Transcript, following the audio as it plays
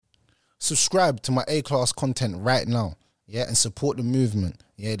subscribe to my A-Class content right now. Yeah, and support the movement.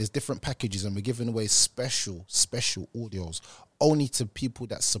 Yeah, there's different packages and we're giving away special audios only to people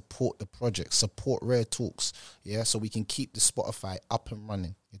that support the project, support Rare Talks. Yeah, so we can keep the Spotify up and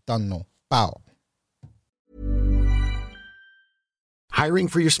running. You done know. Bow. Hiring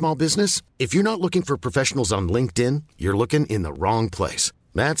for your small business? If you're not looking for professionals on LinkedIn, you're looking in the wrong place.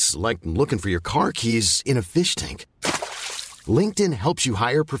 That's like looking for your car keys in a fish tank. LinkedIn helps you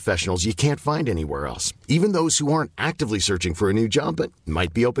hire professionals you can't find anywhere else, even those who aren't actively searching for a new job but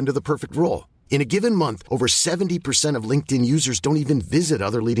might be open to the perfect role. In a given month, over 70% of LinkedIn users don't even visit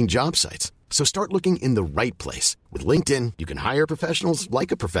other leading job sites. So start looking in the right place. With LinkedIn, you can hire professionals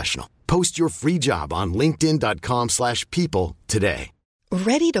like a professional. Post your free job on linkedin.com/people today.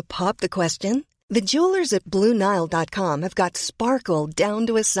 Ready to pop the question? The jewelers at BlueNile.com have got sparkle down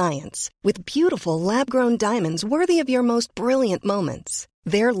to a science with beautiful lab-grown diamonds worthy of your most brilliant moments.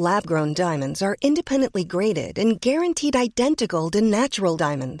 Their lab-grown diamonds are independently graded and guaranteed identical to natural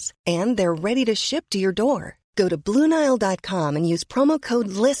diamonds, and they're ready to ship to your door. Go to BlueNile.com and use promo code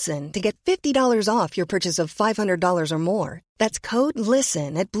LISTEN to get $50 off your purchase of $500 or more. That's code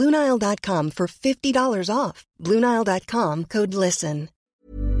LISTEN at BlueNile.com for $50 off. BlueNile.com, code LISTEN.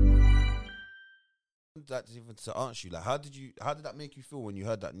 That even to answer you, like, how did that make you feel when you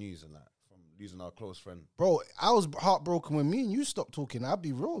heard that news and that from losing our close friend? Bro, I was heartbroken when me and you stopped talking. I'll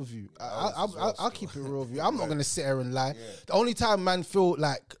be real with you. I'll keep it real with you. I'm not gonna sit here and lie. Yeah. The only time man feel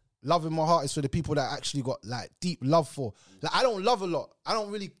like love in my heart is for the people that I actually got like deep love for. Like I don't love a lot. I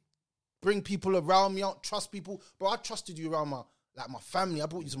don't really bring people around me. I don't trust people. Bro, I trusted you around my family. I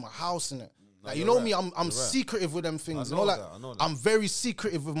brought you to my house and it. Like, you know right. me, I'm secretive with them things. I know that. I'm very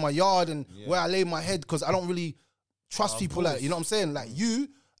secretive with my yard and where I lay my head because I don't really trust people like, you know what I'm saying? Like you,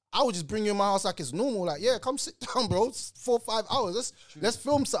 I would just bring you in my house like it's normal. Like, yeah, come sit down, bro. It's 4 or 5 hours. Let's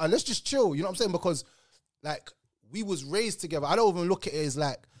film something. Let's just chill. You know what I'm saying? Because like we was raised together. I don't even look at it as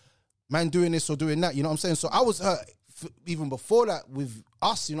like man doing this or doing that. You know what I'm saying? So I was hurt even before that with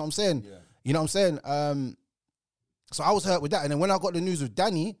us. You know what I'm saying? Yeah. You know what I'm saying? So I was hurt with that. And then when I got the news with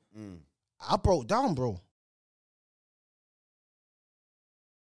Danny, I broke down, bro.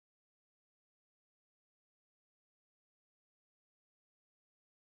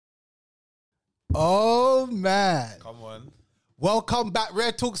 Oh, man. Come on. Welcome back,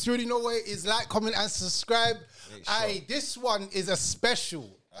 Rare Talks. You already know what it is. Like, comment, and subscribe. Hey, this one is a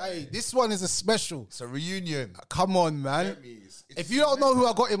special. Hey, this one is a special. It's a reunion. Come on, man. If you don't know who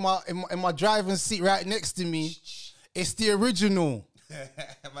I got in my driving seat right next to me, it's the original.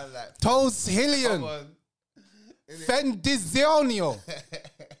 Toes Hillian, Fendizionio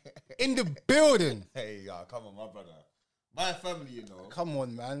in the building. Hey, come on, my brother. My family, you know. Come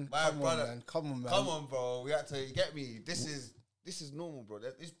on, man. Come on, man. Come on, bro. We had to get me. This is normal, bro.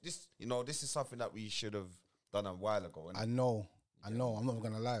 This is something that we should have done a while ago. I know. I'm not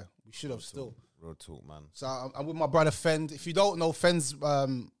gonna lie. We should have still. Real talk, man. So I'm with my brother Fend. If you don't know, Fend's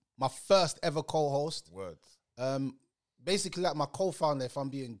my first ever co-host. Words. Basically like my co-founder, if I'm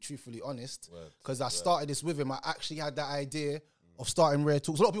being truthfully honest, because I started this with him. I actually had that idea of starting Rare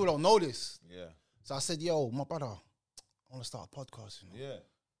Talks. A lot of people don't know this. Yeah. So I said, yo, my brother, I want to start a podcast. You know? Yeah.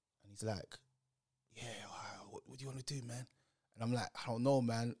 And he's like, yeah, what do you want to do, man? And I'm like, I don't know,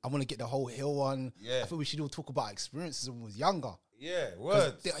 man. I want to get the whole Hill one. Yeah. I think we should all talk about experiences when we was younger. Yeah,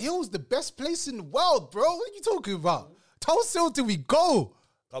 words. The Hill's the best place in the world, bro. What are you talking about? Tulsa Hill till we go.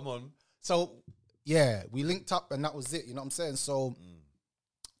 Come on. So... yeah, we linked up and that was it. You know what I'm saying? So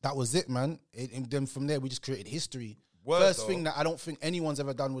that was it, man. And then from there, we just created history. First thing that I don't think anyone's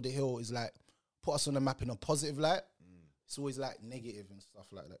ever done with the Hill is like put us on the map in a positive light. It's always like negative and stuff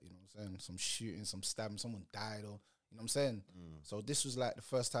like that. You know what I'm saying? Some shooting, some stabbing, someone died, or you know what I'm saying? So this was like the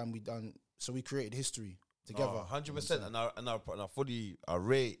first time we done. So we created history together. 100%. And I fully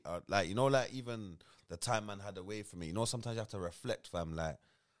rate, like, you know, like even the time man had away from me. You know, sometimes you have to reflect, fam. Like,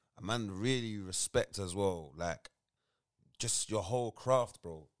 a man really respect as well, like, just your whole craft,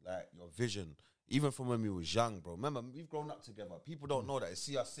 bro. Like, your vision. Even from when we was young, bro. Remember, we've grown up together. People don't know that. They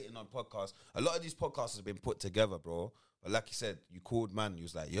see us sitting on podcasts. A lot of these podcasts have been put together, bro. But like you said, you called man. You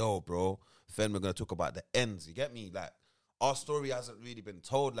was like, yo, bro, Fen, we're going to talk about the ends. You get me? Like, our story hasn't really been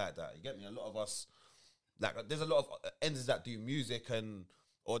told like that. You get me? A lot of us, like, there's a lot of ends that do music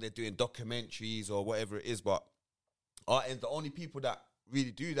or they're doing documentaries or whatever it is. But our ends, the only people that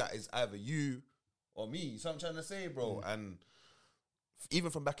really do that is either you or me. So I'm trying to say, bro. And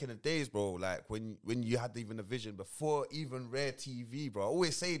even from back in the days, bro, like when you had even a vision before even Rare TV, bro. I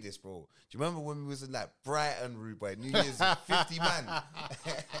always say this, bro. Do you remember when we was in like Brighton, Rude Boy, New Year's 50 man?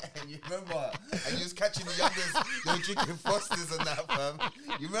 You remember? And you was catching the youngest, they were drinking Fosters and that, fam.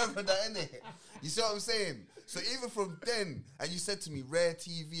 You remember that, innit? You see what I'm saying? So even from then, and you said to me, Rare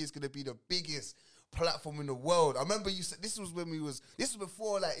TV is gonna be the biggest platform in the world. I remember you said this was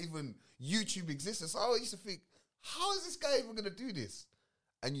before like even YouTube existed. So I used to think, how is this guy even gonna do this?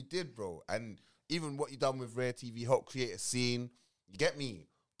 And you did, bro. And even what you done with Rare TV helped create a scene. You get me?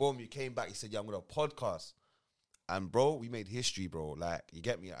 Boom, you came back. You said, yeah, I'm gonna podcast. And bro, we made history, bro. Like, you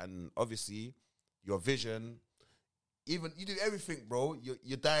get me? And obviously, your vision, even you do everything, bro.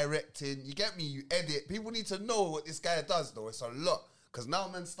 You're directing. You get me? You edit. People need to know what this guy does, though. It's a lot. Because now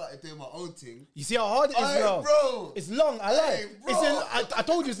man started doing my own thing. You see how hard it is, now? Bro. It's long. I like it. I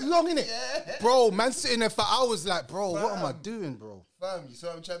told you it's long, innit? Yeah. Bro, man sitting there for hours like, bro, what am I doing, bro? Fam, you see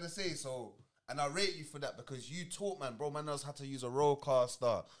what I'm trying to say? So, and I rate you for that because you taught, man, bro. Man knows how to use a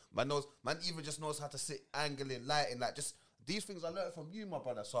rollcaster. Man even just knows how to sit angling, lighting. Like, just these things I learned from you, my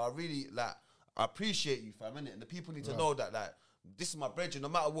brother. So I really, like, I appreciate you, fam, innit? And the people need to know that, like, this is my brethren. No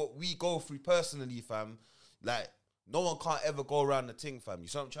matter what we go through personally, fam, like, no one can't ever go around the thing, fam. You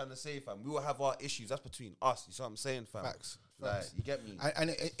see what I'm trying to say, fam? We will have our issues. That's between us. You see what I'm saying, fam? Facts. Like, you get me?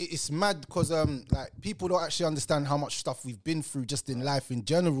 And it's mad because like people don't actually understand how much stuff we've been through just in life in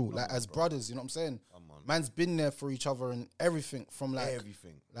general, like as brothers. You know what I'm saying? Man's been there for each other and everything from like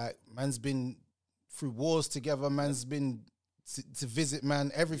everything. Like man's been through wars together. Man's been to visit,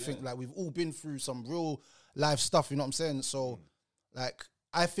 man. Everything. Like we've all been through some real life stuff. You know what I'm saying? So, like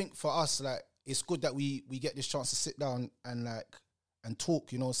I think for us, like. It's good that we get this chance to sit down and like and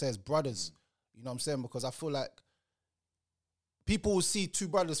talk, you know, say as brothers, you know what I'm saying? Because I feel like people will see two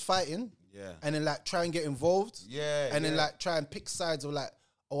brothers fighting, and then like try and get involved, and then like try and pick sides of like,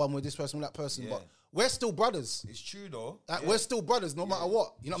 oh, I'm with this person, with that person, but we're still brothers. It's true though. Like we're still brothers, no matter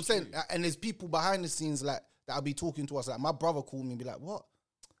what. You know what I'm saying? And there's people behind the scenes like that'll be talking to us. Like my brother called me and be like, "What?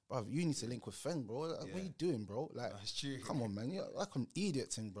 Bro, you need to link with Feng, bro. Like, what are you doing, bro? Like, come on, man. You're like an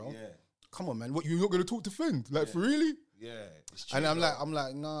idiot thing, bro." Yeah. Come on, man. What, you're not going to talk to Fend? Like, for really? Yeah. It's true, and I'm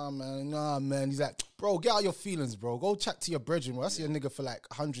like, nah, man. He's like, bro, get out your feelings, bro. Go chat to your brethren, bro. That's your nigga for like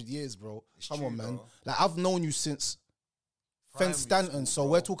 100 years, bro. Come on, man. Bro. Like, I've known you since Fend Stanton, so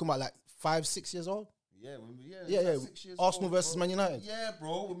we're talking about like 5-6 years old. Yeah, yeah. 6 years Arsenal old, versus Man United. Yeah,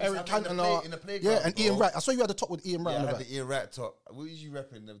 bro. Eric Cantona. In the playground, and bro. Ian Wright. I saw you had the top with Ian Wright. Yeah, I had the Ian Wright top. What was you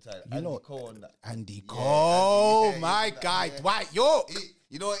repping them time? Andy Cole on that. Andy Cole, my guy. Dwight York.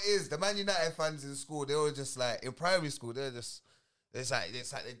 You know what it is? The Man United fans in school, they were just like, in primary school, it's like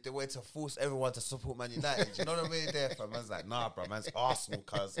they went to force everyone to support Man United. You know what I mean? There, fam. Man's like, nah, bro, man's Arsenal,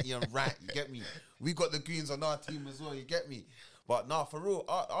 cuz Ian Wright, you get me? We got the Greens on our team as well, you get me? But nah, for real,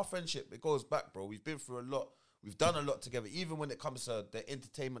 our friendship, it goes back, bro. We've been through a lot. We've done a lot together, even when it comes to the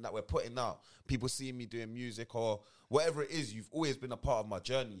entertainment that we're putting out. People seeing me doing music or whatever it is, you've always been a part of my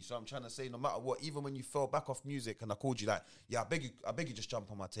journey. So I'm trying to say, no matter what, even when you fell back off music and I called you like, yeah, I beg you just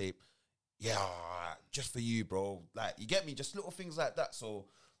jump on my tape. Yeah, just for you, bro. Like, you get me? Just little things like that. So,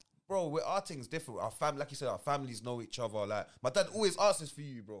 bro, our thing's different. Our family, like you said, our families know each other. Like, my dad always asks for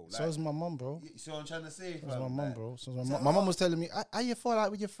you, bro. Like, so is my mum, bro. You see what I'm trying to say? So is my mum, bro. So my mum was telling me, how you fall out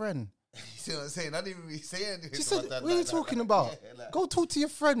with your friend? You see what I'm saying? I didn't even say anything. She said, what are you talking about? Go talk to your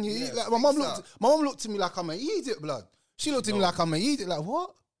friend. Like, my mum looked at me like I'm an idiot, blood. She looked at me like I'm an idiot. Like,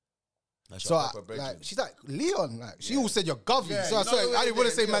 what? So she's like, Leon, like she all said you're govy. So I didn't want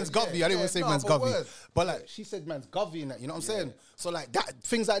to say man's govy. I didn't want to say man's govy. But like she said man's govy in that, you know what I'm saying? So like that,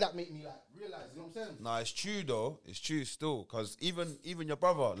 things like that make me like realize, you know what I'm saying? Nah, it's true though. It's true still. Cause even your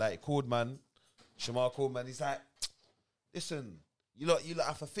brother, like called man, Shamar called man, he's like, listen, you lot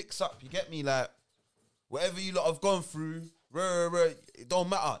have to fix up, you get me? Like, whatever you lot have gone through, it don't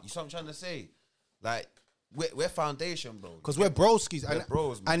matter. You see what I'm trying to say? Like, we're foundation, bro. Because we're broskies. We're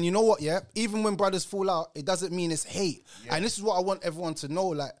bros, man. And you know what, yeah? Even when brothers fall out, it doesn't mean it's hate. Yeah. And this is what I want everyone to know.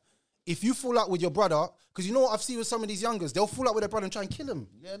 Like, if you fall out with your brother, because you know what I've seen with some of these youngers, they'll fall out with their brother and try and kill him.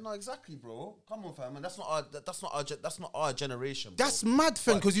 Yeah, no, exactly, bro. Come on, fam, man. That's not our generation, bro. That's mad,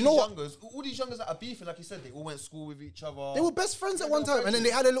 fam. Because you know what? All these youngers that are beefing, like you said, they all went to school with each other. They were best friends at one time, and then they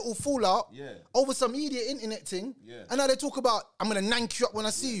had a little fallout over some idiot internet thing. Yeah. And now they talk about, I'm gonna nank you up when I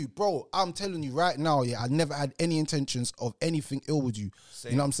see you, bro. I'm telling you right now, I never had any intentions of anything ill with you.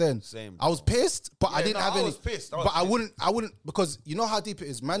 Same, you know what I'm saying? Same. I was pissed, but I didn't have any. I was pissed. I wouldn't because you know how deep it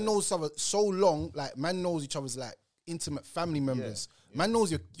is. Man knows each other so long, like man knows each other's like intimate family members. Yeah. Man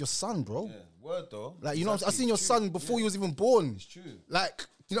knows your son, bro. Yeah. Word though. Like, you know, I seen your son before he was even born. It's true. like,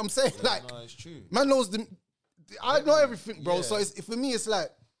 you know what I'm saying? Yeah, like, no, it's true. Man knows I know everything, bro. So for me, it's like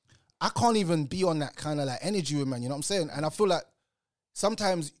I can't even be on that kind of like energy with man. You know what I'm saying? And I feel like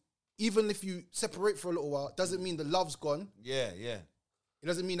sometimes even if you separate for a little while, doesn't mean the love's gone. Yeah. It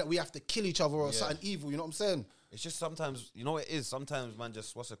doesn't mean that we have to kill each other or something evil. You know what I'm saying? It's just sometimes, you know what it is? Sometimes, man,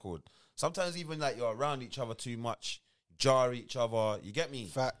 just, what's it called? Sometimes even, like, you're around each other too much, jar each other, you get me?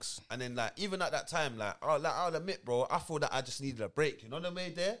 Facts. And then, like, even at that time, I'll admit, bro, I thought that I just needed a break. You know what I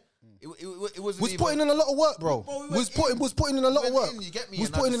mean there? It wasn't was putting in a lot of work, bro. Was putting in a lot of work. You get me? Was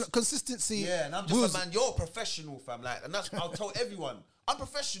putting in consistency. Yeah, and I'm just a man, you're a professional, fam. Like, and that's, I'll tell everyone, I'm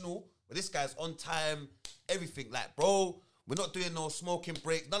professional, but this guy's on time, everything. Like, bro, we're not doing no smoking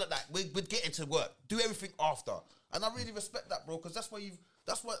breaks, none of that. We're getting to work. Do everything after. And I really respect that, bro, because that's what,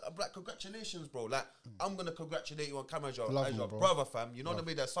 like, congratulations, bro. Like, I'm going to congratulate you on camera as your brother, fam. You know what I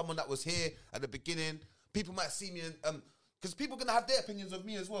mean? There's someone that was here at the beginning. People might see me, because people going to have their opinions of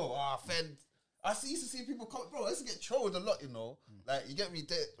me as well. Fend. Used to see people come, bro, I used to get trolled a lot, you know. Like, you get me,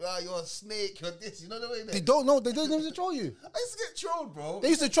 you're a snake, you're this, you know the way they don't know, they don't even troll you. I used to get trolled, bro. They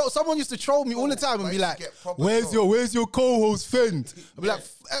used to troll, someone used to troll me all the time and be like, where's your co-host Fend? I'd be like,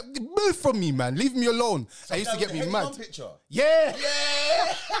 move from me, man, leave me alone. I used to get me mad. Yeah.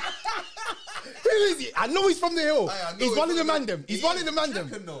 Who is he? I know he's from the hill. He's one of the mandem. He's one of the mandem.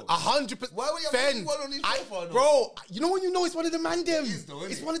 100%. Why would you have one on his profile? Bro, you know when you know it's one of the mandem?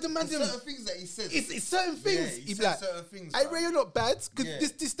 It's one of the mandem. Certain things that he says. It's certain things. Yeah, he's like, certain things. I Ray, you're not bad because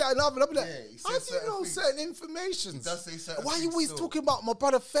this, that, and other. And I'll be like, how do you know certain information? He does say certain Why are you always talking about my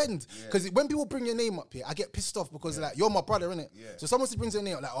brother Fend? Because when people bring your name up here, I get pissed off because like you're my brother, innit? Yeah. So someone brings your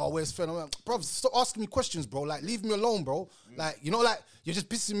name up like, oh, where's Fend? I'm like, bro, stop asking me questions, bro. Like, leave me alone, bro. Like, you know, like you're just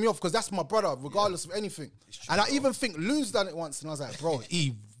pissing me off because that's my brother, regardless of anything. And I even think Lou's done it once, and I was like, bro,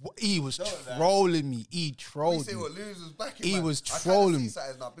 he was trolling me. He trolled me. He was trolling me.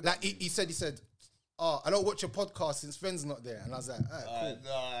 Like he said, oh, I don't watch your podcast since Fend's not there. And I was like, all right,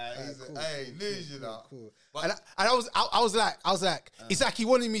 cool. Hey, Lou's, you know. Cool. And I was like, it's like he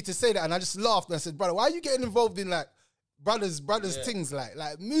wanted me to say that, and I just laughed and I said, brother, why are you getting involved in like brothers things like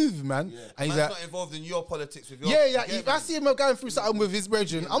move, man. Yeah. And he's like, not involved in your politics with your If I see him going through something with his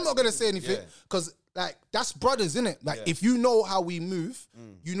brethren, I'm not gonna say anything because like that's brothers, innit? Like if you know how we move,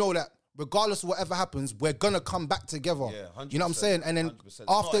 you know that regardless of whatever happens, we're gonna come back together. Yeah, you know what I'm saying? And then 100%.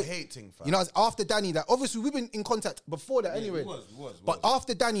 after hating, you know, after Danny died, obviously we've been in contact before that anyway. But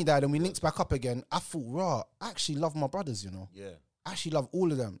after Danny died and we linked back up again, I thought, I actually love my brothers, you know. Yeah. I actually love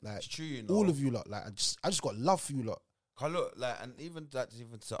all of them. Like it's true, you know? All of you lot. Like I just got love for you lot. Look, like, and even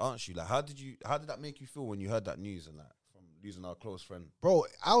to answer you, like, how did that make you feel when you heard that news and that from losing our close friend? Bro,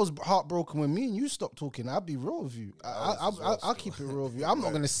 I was heartbroken when me and you stopped talking. I'll be real with you. I'll keep it real with you. I'm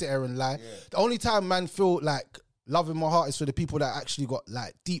not gonna sit here and lie. Yeah. The only time man feel like love in my heart is for the people that I actually got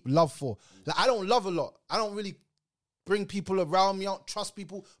like deep love for. Like I don't love a lot. I don't really bring people around me. I don't trust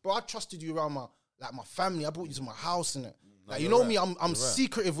people. Bro, I trusted you around my family. I brought you to my house and it. Like, you know me, I'm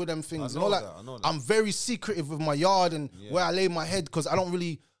secretive with them things. I know that. I'm very secretive with my yard and where I lay my head because I don't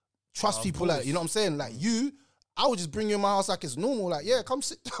really trust people. Like, you know what I'm saying? Like you, I would just bring you in my house like it's normal. Like, yeah, come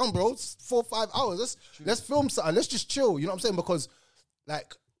sit down, bro. It's 4 or 5 hours. Let's film something. Let's just chill. You know what I'm saying? Because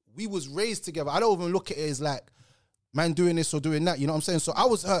like we was raised together. I don't even look at it as like man doing this or doing that. You know what I'm saying? So I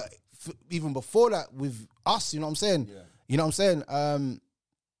was hurt even before that with us. You know what I'm saying? Yeah. You know what I'm saying?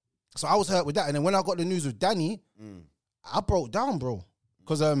 So I was hurt with that. And then when I got the news with Danny, I broke down, bro.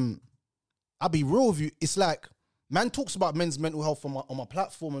 Because I'll be real with you. It's like, man talks about men's mental health on my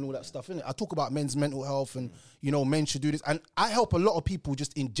platform and all that stuff, innit? I talk about men's mental health and, you know, men should do this. And I help a lot of people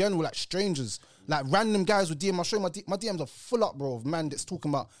just in general, like strangers, like random guys with DM. I'll show you my DMs are full up, bro, of man that's talking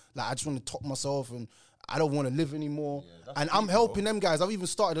about, like, I just want to top myself and I don't want to live anymore. Yeah, and I'm helping them guys. I've even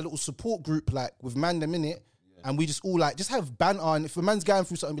started a little support group, like, with man them in it. And we just all like, just have banter. And if a man's going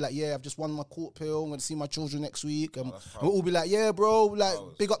through something, be like, yeah, I've just won my court pill. I'm going to see my children next week. And we'll all be like, yeah, bro, like,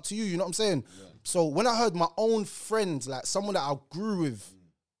 big up to you. You know what I'm saying? Yeah. So when I heard my own friend, like someone that I grew with,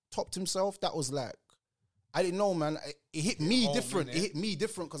 topped himself, that was like, I didn't know, man. It hit me different. It hit me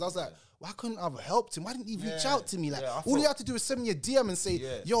different because I was like, why couldn't I have helped him? Why didn't he reach out to me? Like, all he had to do is send me a DM and say,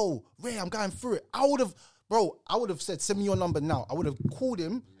 yo, Ray, I'm going through it. I would have said, send me your number now. I would have called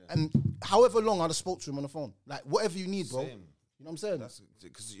him. And however long I'd have spoke to him on the phone. Like, whatever you need, bro. Same. You know what I'm saying?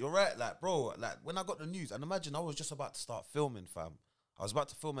 Because you're right, like, bro, like, when I got the news, and imagine I was just about to start filming, fam. I was about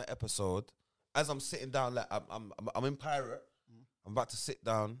to film an episode. As I'm sitting down, like, I'm in Pirate. I'm about to sit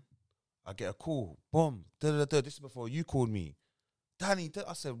down. I get a call. Boom. This is before you called me. Danny,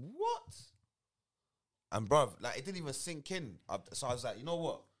 I said, what? And, bruv, like, it didn't even sink in. So I was like, you know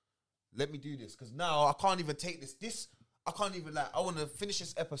what? Let me do this. Because now I can't even take this. I can't even, like, I want to finish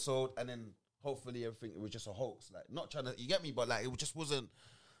this episode and then hopefully everything, it was just a hoax. Like, not trying to, you get me? But like, it just wasn't.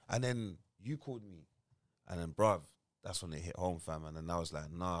 And then you called me. And then, bruv, that's when it hit home, fam. And then I was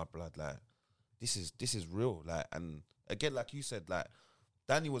like, nah, blood, like, this is real. Like, and again, like you said, like,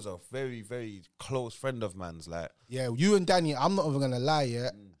 Danny was a very, very close friend of man's. Like, yeah, you and Danny, I'm not even gonna lie, yeah.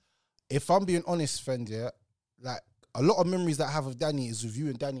 If I'm being honest, friend, yeah, like, a lot of memories that I have of Danny is with you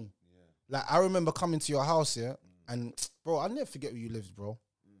and Danny. Yeah. Like, I remember coming to your house, yeah, and bro, I'll never forget where you lived, bro.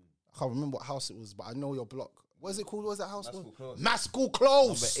 I can't remember what house it was, but I know your block. What is it called? What is that house called? Maskell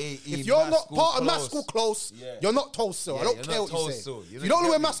Close. If you're not part of Maskell Close, you're not Tulsa. I don't care what you say. If you don't know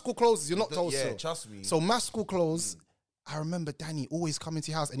where Maskell Close is, you're not Tulsa. Yeah, trust me. So Maskell Close, I remember Danny always coming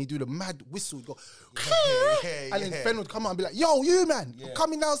to your house and he'd do the mad whistle. He'd go, and then Fen would come out and be like, yo, you man, I'm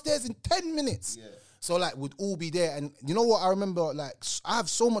coming downstairs in 10 minutes. Yeah. So like, we'd all be there. And you know what I remember? Like, I have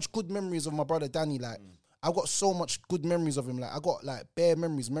so much good memories of my brother Danny. Like, I've got so much good memories of him. Like, I got like bare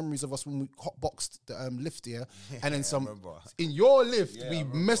memories of us when we hotboxed the lift here. And then in your lift, we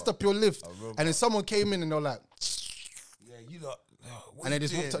messed up your lift. And then someone came in and they were like, you know, and they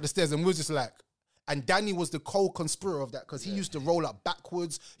just walked up the stairs and we was just like, and Danny was the co-conspirator of that because he used to roll up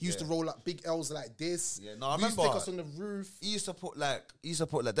backwards. He used to roll up big L's like this. Yeah, no, I remember. He used to take us on the roof. He used to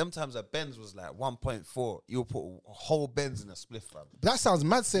put like them times that Benz was like 1.4. You'll put a whole Benz in a spliff, fam. That sounds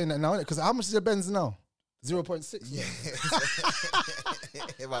mad saying that now, innit? Because how much is a Benz now? 0.6. Yeah.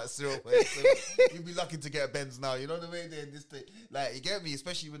 About 0.7. You'd be lucky to get a Benz now. You know the way they're in this thing. Like, you get me?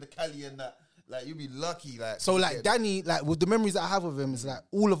 Especially with the Cali and that. Like, you'd be lucky. Like, so like Danny, like with the memories that I have of him, is like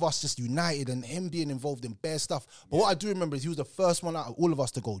all of us just united and him being involved in bare stuff. But what I do remember is he was the first one out of all of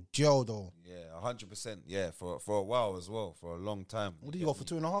us to go jail though. Yeah, 100%. Yeah, for a while as well, for a long time. What did you go for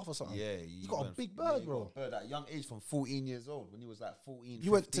 2.5 or something? Yeah, you got a big bird, bro. Got a bird at a young age from 14 years old when he was like 14. You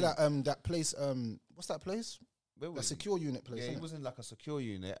 15. went to that place. What's that place? That secure unit place. Yeah, he was in like a secure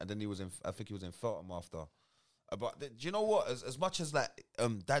unit, and then he was in. I think he was in Feltham after. But do you know what? As much as like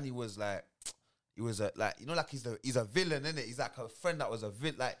Danny was like, he was like, you know, like he's a villain, innit? He's like a friend that was a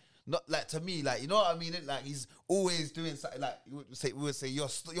villain, like not like to me, like, you know what I mean? Like, he's always doing something. Like, we would say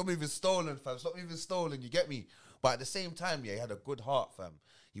you're moving stolen, fam. Stop moving stolen. You get me? But at the same time, yeah, he had a good heart, fam.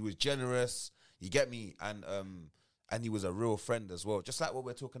 He was generous. You get me? And he was a real friend as well. Just like what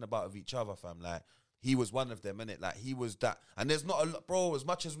we're talking about of each other, fam. Like, he was one of them, innit? Like, he was that. And there's not a lot, bro, as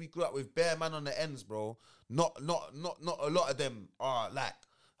much as we grew up with bare man on the ends, bro, not a lot of them are like,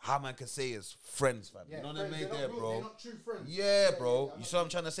 how man can say is friends, fam. Yeah, you know what I mean there, bro? They're not true friends. Yeah, bro. You see what I'm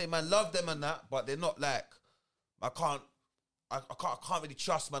trying to say, man? Love them and that, but they're not like, I can't really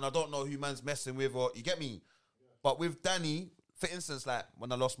trust, man. I don't know who man's messing with, or, you get me? Yeah. But with Danny, for instance, like,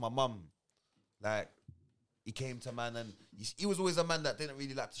 when I lost my mum, like, he came to man, and he was always a man that didn't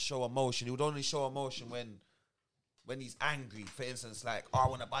really like to show emotion. He would only show emotion when he's angry. For instance, like, I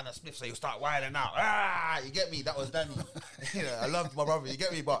want to ban a spliff, so you start wilding out. You get me? That was Danny. You know, I loved my brother, you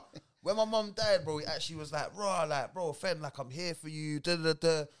get me? But when my mum died, bro, he actually was like, raw, like, bro, Fen, like, I'm here for you,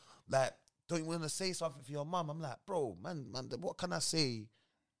 da-da-da-da. Like, don't you want to say something for your mum? I'm like, bro, man, what can I say?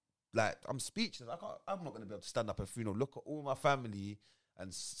 Like, I'm speechless. I'm not going to be able to stand up at a funeral, look at all my family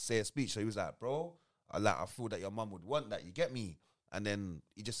and say a speech. So he was like, bro, I feel that your mum would want that, you get me? And then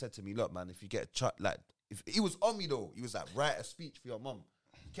he just said to me, look, man, if you get a like, if he was on me though, he was like, write a speech for your mum.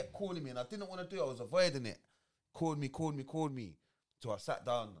 He kept calling me and I didn't want to do it, I was avoiding it. Called me. So I sat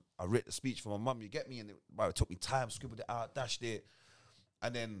down, I wrote the speech for my mum, you get me? And it took me time, scribbled it out, dashed it.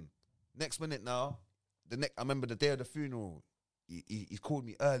 And then next minute now, I remember the day of the funeral, he called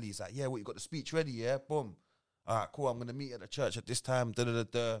me early, he's like, yeah, what, you got the speech ready, yeah? Boom. All right, cool, I'm going to meet at the church at this time,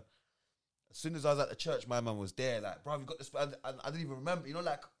 da-da-da-da. As soon as I was at the church, my man was there, like, bro, you got this, and I didn't even remember, you know,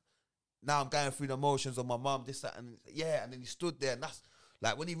 like, now I'm going through the emotions of my mum, this, that, and yeah, and then he stood there, and that's,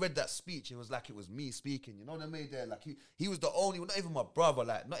 like, when he read that speech, it was like it was me speaking, you know what I mean there? Like, he was the only, not even my brother,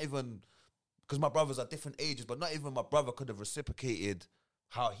 like, not even, because my brothers are different ages, but not even my brother could have reciprocated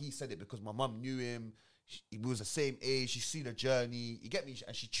how he said it, because my mum knew him, he was the same age, she see the journey, you get me,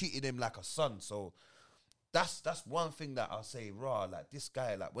 and she treated him like a son, so that's one thing that I'll say, raw, like, this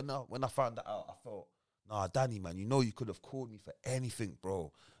guy, like, when I found that out, I felt, nah, Danny, man, you know you could have called me for anything,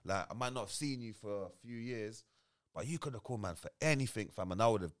 bro. Like, I might not have seen you for a few years, but you could have called, man, for anything, fam, and I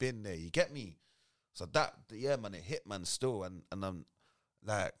would have been there, you get me? So that, yeah, man, it hit, man, still, and I'm,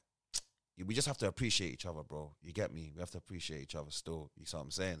 like, we just have to appreciate each other, bro, you get me? We have to appreciate each other still, you see what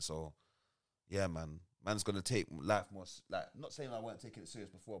I'm saying? So, yeah, man's gonna take life more, like, not saying I weren't taking it serious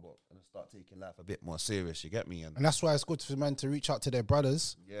before, but I'm gonna start taking life a bit more serious, you get me? And that's why it's good for man to reach out to their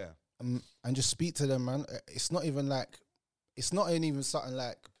brothers, yeah, and just speak to them, man. It's not even something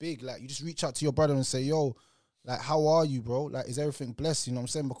like big, like, you just reach out to your brother and say, yo, like, how are you, bro? Like, is everything blessed? You know what I'm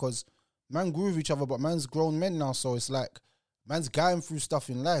saying? Because man grew with each other, but man's grown men now, so it's like man's going through stuff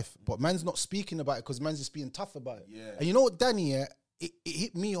in life, but man's not speaking about it because man's just being tough about it. Yeah. And you know what, Danny, it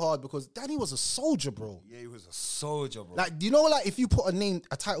hit me hard because Danny was a soldier, bro. Yeah, he was a soldier, bro. Like, you know, like if you put a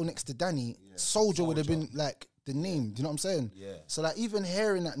title next to Danny, soldier would have been like the name. Do you know what I'm saying? Yeah. So like even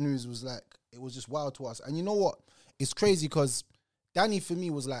hearing that news was like, it was just wild to us. And you know what? It's crazy because Danny for me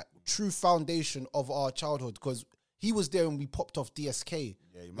was like true foundation of our childhood because he was there when we popped off DSK.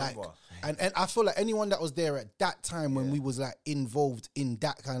 Yeah, you remember? Like, and I feel like anyone that was there at that time when we was like involved in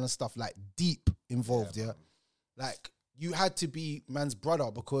that kind of stuff, like deep involved, like you had to be man's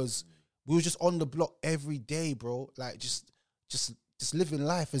brother because we were just on the block every day, bro. Like just living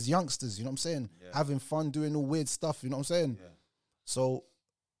life as youngsters, you know what I'm saying? Yeah. Having fun, doing all weird stuff, you know what I'm saying? Yeah. So,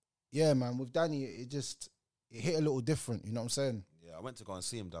 yeah, man, with Danny, it hit a little different, you know what I'm saying? Yeah, I went to go and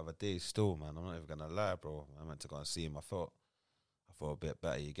see him the other day still, man. I'm not even going to lie, bro. I went to go and see him. I felt a bit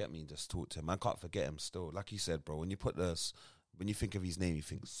better, you get me? Just talk to him. I can't forget him still. Like you said, bro, when you think of his name, you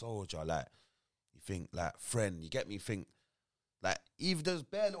think soldier, like, you think, like, friend, you get me? You think, like, even those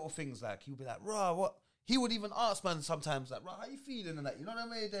bare little things, like, he'll be like, rah, what? He would even ask, man, sometimes, like, rah, how you feeling? And that, you know what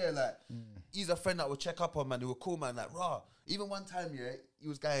I mean? There, like, he's a friend that would check up on, man, who would call, man, like, rah. Even one time, yeah, he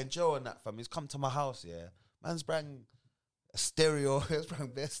was going Joe and that, fam. He's come to my house, yeah. Man's bring a stereo, he's bring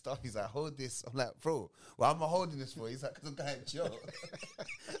best stuff. He's like, hold this. I'm like, bro, well, I'm not holding this for. He's like, because I'm going Joe.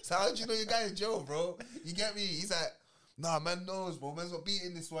 So how do you know you're going Joe, bro? You get me? He's like, nah, man knows, bro. Man's not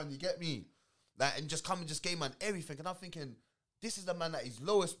beating this one, you get me? Like, and just come and just game, man, everything. And I'm thinking, this is the man at his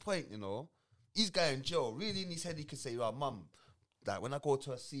lowest point, you know? He's going Joe. Really in his head, he could say, oh, mum, like, when I go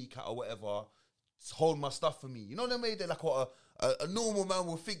to a sea cat or whatever, hold my stuff for me. You know what I mean? They're like what a normal man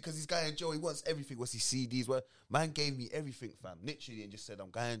will think because he's going Joe. He wants everything. What's his CDs? Well, man gave me everything, fam. Literally, and just said,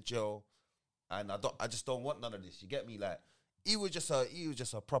 I'm going Joe, and I just don't want none of this. You get me? Like, he was just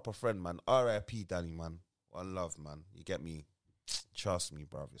a proper friend, man. R.I.P. Danny, man. One love, man. You get me? Trust me,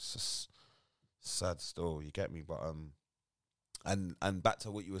 bruv. It's just sad still. You get me? But and back to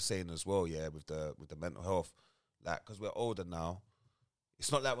what you were saying as well, yeah, with the mental health, like, because we're older now.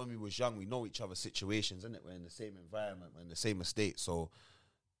 It's not like when we was young, we know each other's situations, isn't it? We're in the same environment, we're in the same estate, so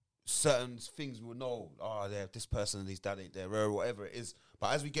certain things we will know, this person and his dad ain't there, or whatever it is.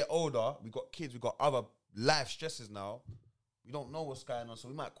 But as we get older, we got kids, we got other life stresses now. We don't know what's going on, so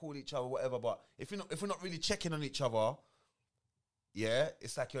we might call each other, whatever. But if we're not really checking on each other, yeah,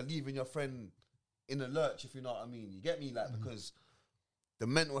 it's like you're leaving your friend in the lurch, if you know what I mean. You get me? Like, because the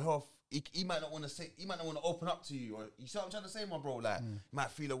mental health, he might not want to say, he might not want to open up to you, or you see what I'm trying to say, my bro? Like, you might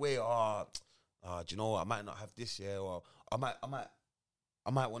feel away, do you know what? I might not have this year, or I might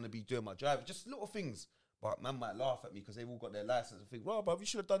want to be doing my drive, just little things. But man might laugh at me because they've all got their license and think, well, bro, you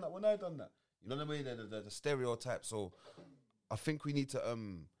should have done that when I done that. You know what I mean? The stereotype. So I think we need to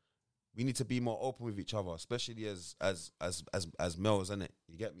be more open with each other, especially as males, innit?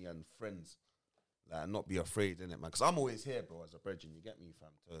 You get me? And friends, like, not be afraid, innit, man? Because I'm always here, bro, as a brethren. You get me, fam?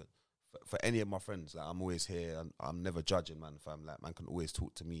 For any of my friends, like, I'm always here, and I'm never judging, man, fam. Like, man can always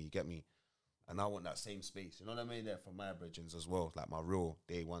talk to me. You get me? And I want that same space. You know what I mean? There for my brethren as well, like my real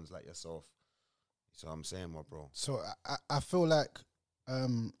day ones, like yourself. So I'm saying, my bro. So I feel like,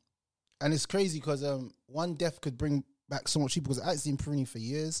 and it's crazy because one death could bring back so much people, because I actually been Perini for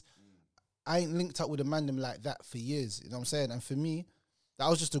years. I ain't linked up with a man like that for years. You know what I'm saying? And for me, that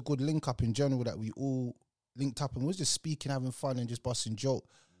was just a good link up in general, that we all linked up and we was just speaking, having fun and just busting joke.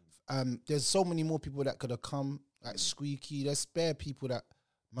 There's so many more people that could have come, like Squeaky. There's spare people that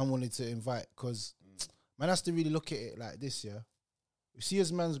man wanted to invite, because man has to really look at it like this, yeah? You see,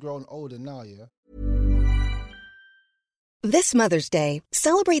 as man's grown older now, yeah? This Mother's Day,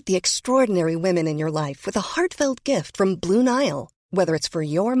 celebrate the extraordinary women in your life with a heartfelt gift from Blue Nile. Whether it's for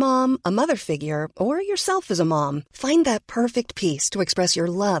your mom, a mother figure, or yourself as a mom, find that perfect piece to express your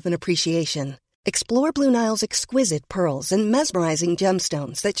love and appreciation. Explore Blue Nile's exquisite pearls and mesmerizing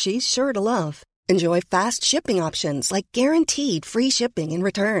gemstones that she's sure to love. Enjoy fast shipping options like guaranteed free shipping and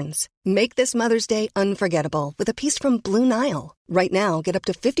returns. Make this Mother's Day unforgettable with a piece from Blue Nile. Right now, get up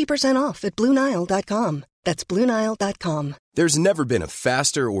to 50% off at BlueNile.com. That's BlueNile.com. There's never been a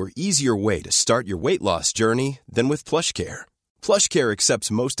faster or easier way to start your weight loss journey than with PlushCare. PlushCare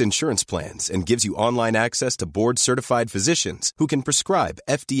accepts most insurance plans and gives you online access to board-certified physicians who can prescribe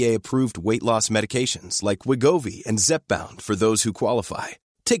FDA-approved weight loss medications like Wegovy and Zepbound for those who qualify.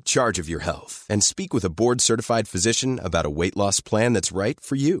 Take charge of your health and speak with a board-certified physician about a weight loss plan that's right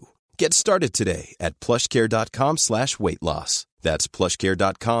for you. Get started today at plushcare.com/weight loss. That's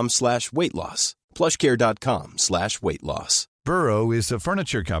plushcare.com/weight loss. plushcare.com/weight loss. Burrow is a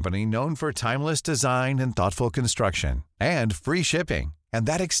furniture company known for timeless design and thoughtful construction, and free shipping, And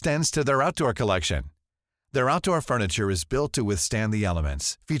that extends to their outdoor collection. Their outdoor furniture is built to withstand the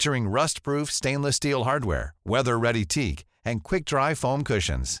elements, featuring rust-proof stainless steel hardware, weather-ready teak, and quick-dry foam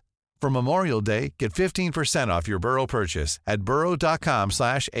cushions. For Memorial Day, get 15% off your Burrow purchase at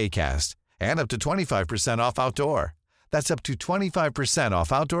burrow.com/ACAST and up to 25% off outdoor. That's up to 25%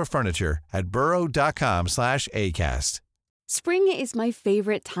 off outdoor furniture at burrow.com/ACAST. Spring is my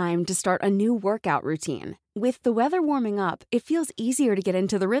favorite time to start a new workout routine. With the weather warming up, it feels easier to get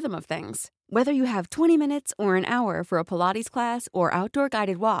into the rhythm of things. Whether you have 20 minutes or an hour for a Pilates class or outdoor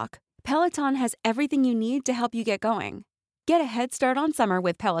guided walk, Peloton has everything you need to help you get going. Get a head start on summer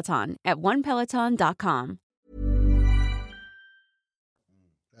with Peloton at onepeloton.com.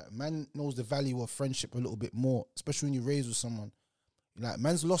 Man knows the value of friendship a little bit more, especially when you raise with someone. Like,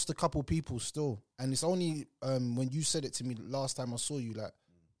 man's lost a couple people still. And it's only when you said it to me last time I saw you, like,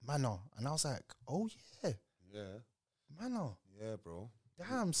 Manor. And I was like, oh, yeah. Yeah. Manor. Yeah, bro.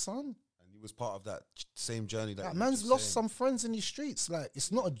 Damn, son. And he was part of that same journey. That Like, man's lost some friends in the streets. Like,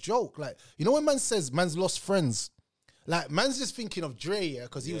 it's not a joke. Like, you know when man says man's lost friends? Like, man's just thinking of Dre, yeah,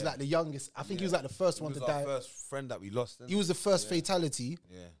 because he was like the youngest. I think he was like the first one to die. He was our first friend that we lost. He was the first fatality.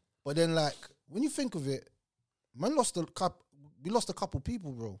 Yeah. But then, like, when you think of it, man lost a couple. We lost a couple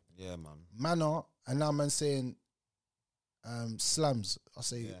people, bro. Yeah, man. Manor, and now man saying Slams. I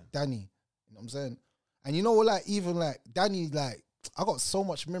say Danny. You know what I'm saying? And you know what, like, even like Danny, like, I got so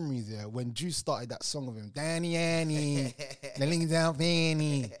much memories there when Juice started that song of him. Danny Annie. The links out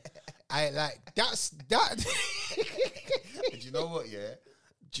Danny. I like that's that. And you know what, yeah?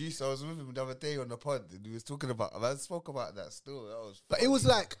 Juice, I was with him the other day on the pod and he was talking about, and I spoke about that still. That was But it was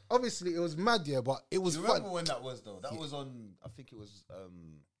like, obviously it was mad, yeah, but it was you fun. remember when that was though? That was on, I think it was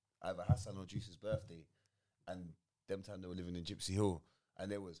either Hassan or Juice's birthday, and them time they were living in Gypsy Hill,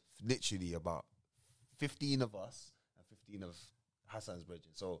 and there was literally about 15 of us and 15 of Hassan's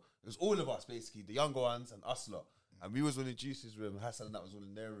brethren. So it was all of us basically, the younger ones and us lot, and we was all in Juice's room, Hassan and that was all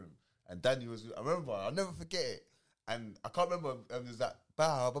in their room, and Danny was. I remember, I'll never forget it. And I can't remember, there's that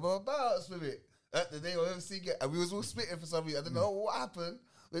bow with it. The day of MC get, and we was all spitting for some reason. I don't know what happened,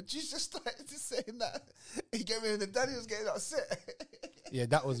 but Juice just started to saying that. He came in and Danny was getting upset. Yeah,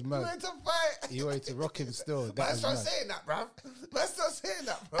 that was mad. He wanted to fight. He wanted to rock him still. That But was start mad. saying that, bruv. But start saying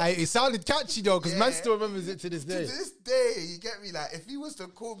that, bruv. It sounded catchy though, because man Yeah. still remembers it to this To day. this day, you get me? Like, if he was to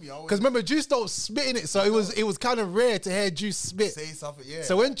call me, I would Because remember, Juice don't spit in it, so it was kind of rare to hear Juice spit. say something, yeah.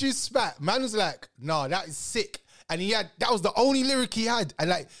 So when Juice spat, man was like, "Nah, that is sick." And that was the only lyric he had. And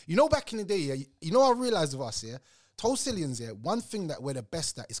like, you know, back in the day, yeah, you know, I realized with us, yeah, Tulsillians, yeah, one thing that we're the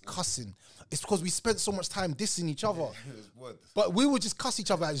best at is cussing. It's because we spent so much time dissing each other. But we would just cuss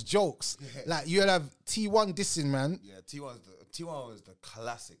each other as jokes. Yeah. Like, you'd have T1 dissing, man. Yeah, T1 was the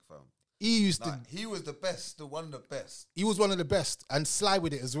classic, fam. He was the best, one of the best. He was one of the best, and sly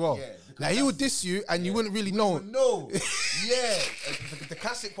with it as well. Yeah, Like, he would diss you, and you wouldn't really know. No. Yeah. The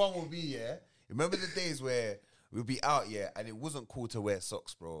classic one will be, yeah. Remember the days where we'd be out, yeah, and it wasn't cool to wear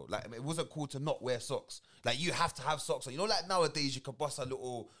socks, bro. Like, it wasn't cool to not wear socks. Like, you have to have socks on. You know, like nowadays, you can bust a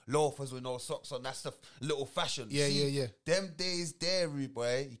little loafers with no socks on. That's the little fashion. Yeah, yeah. Them days there, rude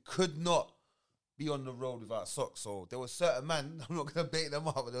boy, you could not be on the road without socks. So there was certain man, I'm not going to bait them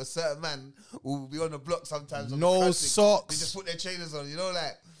up, but there was certain man who would be on the block sometimes. On No the classic. socks. They just put their trainers on, you know,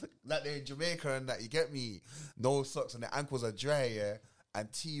 like they're in Jamaica and that, you get me? No socks and their ankles are dry, yeah.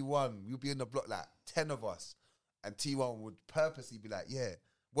 And T1, we'd be in the block, like 10 of us. And T1 would purposely be like, yeah,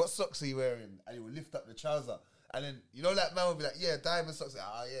 what socks are you wearing? And he would lift up the trouser. And then, you know, like man would be like, yeah, diamond socks.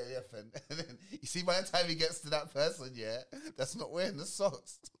 Like, yeah, fam. And then you see by the time he gets to that person, yeah, that's not wearing the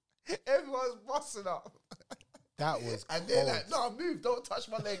socks. Everyone's busting up. That was And they're cold. like, no, move, don't touch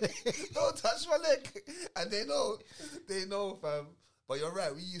my leg. Don't touch my leg. And they know, fam. But you're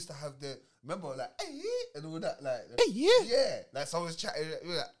right, we used to have remember, like, hey, and all that, like, Hey, yeah. yeah, like someone's chatting,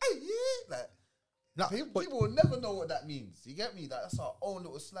 we're like, hey, yeah, like, Nah, people will never know what that means. You get me? That's our own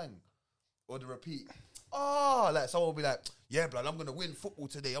little slang. Or the repeat. Oh, like someone will be like, yeah, blood, I'm going to win football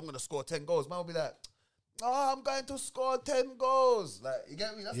today. I'm going to score 10 goals. Man will be like, I'm going to score 10 goals. Like, you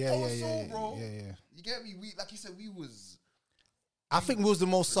get me? That's soul, bro. Yeah. You get me? We, like you said, I think we was the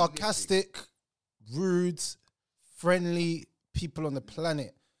most sarcastic, rude, friendly people on the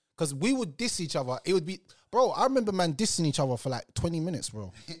planet. Because we would diss each other. It would be, bro, I remember man dissing each other for like 20 minutes,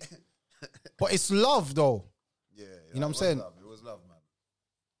 bro. But it's love, though. Yeah. You know what I'm saying? It was love, man.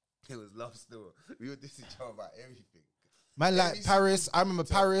 It was love still. We would diss each other about everything. Man, like Paris. I remember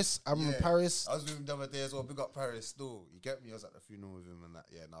Paris. Yeah. Paris. I was with him the other day as well. Big up Paris still. You get me? I was at the funeral with him and that.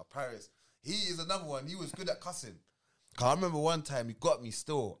 Yeah, now Paris, he is another one. He was good at cussing. 'Cause I remember one time he got me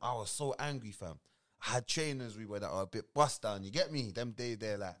still. I was so angry, fam. I had trainers we were that were a bit bust down. You get me? Them days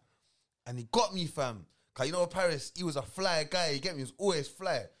there, like, and he got me, fam. Cause you know Paris, he was a fly guy. You get me? He was always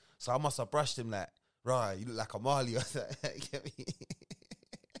fly. So I must have brushed him like, right, you look like a Marley or something. You get me?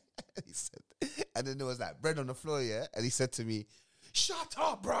 He said, and then there was that bread on the floor, yeah. And he said to me, "Shut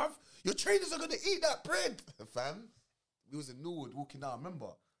up, bruv. Your trainers are gonna eat that bread, fam." We was in Norwood walking down. Remember,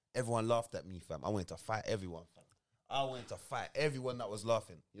 everyone laughed at me, fam. I wanted to fight everyone, fam. I wanted to fight everyone that was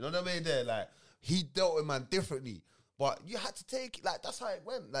laughing. You know what I mean? There, like, he dealt with man differently, but you had to take it. Like, that's how it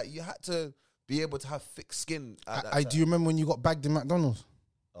went. Like, you had to be able to have thick skin. Do you remember when you got bagged in McDonald's?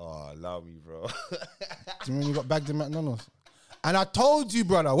 Oh, allow me, bro. Do you remember when you got bagged in McDonald's? And I told you,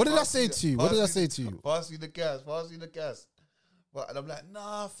 brother. What did I say to you? What did I say to you? Pass you the gas. Pass you the gas. But and I'm like,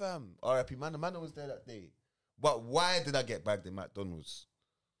 nah, fam. R.I.P. Man, the man was there that day. But why did I get bagged in McDonald's?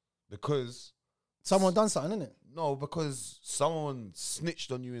 Because someone done something, innit? No, because someone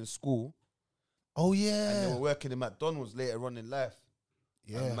snitched on you in school. Oh yeah. And they were working in McDonald's later on in life.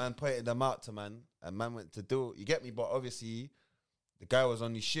 Yeah. And man pointed them out to man, and man went to do it. You get me? But obviously, the guy was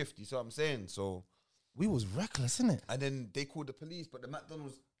on his shift. You see what I'm saying? So we was reckless, innit? And then they called the police, but the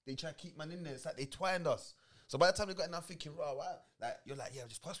McDonald's, they try to keep man in there. It's like they twined us. So by the time they got in, I'm thinking, raw, why? Like, you're like, yeah,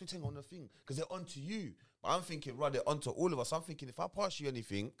 just pass me thing on the thing. Because they're onto you. But I'm thinking, raw, they're onto all of us. I'm thinking, if I pass you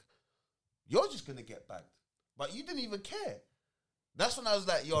anything, you're just going to get bagged. But you didn't even care. That's when I was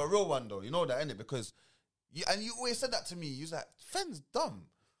like, you're a real one, though. You know that, innit? Because, you always said that to me. You was like, Fen's dumb.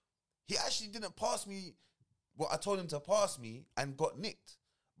 He actually didn't pass me what I told him to pass me and got nicked.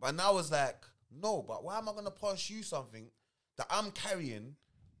 But now I was like, no, but why am I going to pass you something that I'm carrying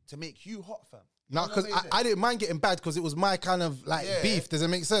to make you hot, fam? No, because I didn't mind getting bad because it was my kind of like beef. Does it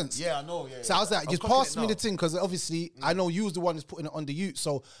make sense? Yeah, I know. Yeah. So I was like, just pass me the thing because obviously I know you was the one who's putting it on the youth.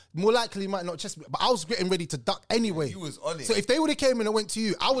 So more likely you might not chest me. But I was getting ready to duck anyway. You was on it. So if they would have came in and went to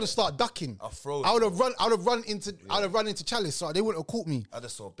you, I would have started ducking. I would have run into Chalice, so they wouldn't have caught me. I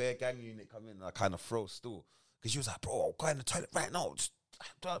just saw a bare gang unit come in and I kind of froze still. Because she was like, bro, I'll go in the toilet right now. Just,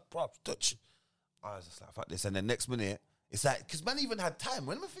 bro, touch. I was just like, fuck this. And then next minute, it's like, because man even had time.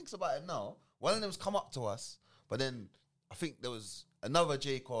 When man thinks about it now, one of them's come up to us, but then I think there was another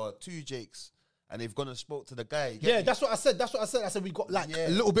Jake or two Jakes, and they've gone and spoke to the guy. Yeah, that's what I said. I said we got like a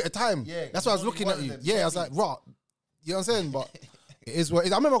little bit of time. Yeah, that's why I was looking at you. Yeah, I was like, right. You know what I'm saying? But it is what it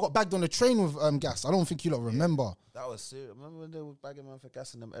is. I remember I got bagged on the train with gas. I don't think you lot remember. That was serious. Remember when they were bagging man for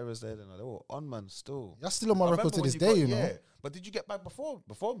gas and them errors there? Then they were on man still. That's still on my record to this day, you know. Yeah, but did you get back before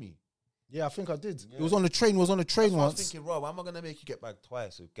me? Yeah, I think I did. Yeah. It was on the train. Once. I was thinking, Rob, why am I gonna make you get back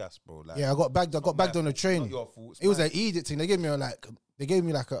twice with gas, bro? Like, yeah, I got bagged on the train. Not your fault. It was an edict thing. They gave me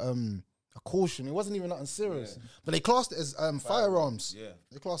like a caution. It wasn't even nothing serious, but they classed it as firearms. Yeah,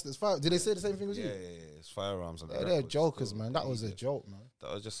 they classed it as fire. Did they say the same thing as you? Yeah, it's firearms. Yeah, they're jokers, man. That was a joke, man.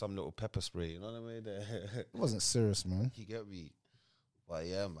 That was just some little pepper spray. You know what I mean? It wasn't serious, man. You get me? But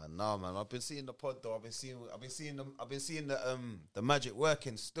yeah, man. Nah, man. I've been seeing the pod though. I've been seeing the magic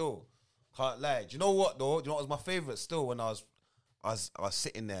working still. Can't lie. Do you know what though? Do you know what was my favourite still when I was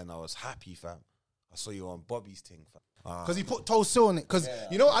sitting there and I was happy, fam? I saw you on Bobby's thing, fam. Because he put toe seal on it. Because,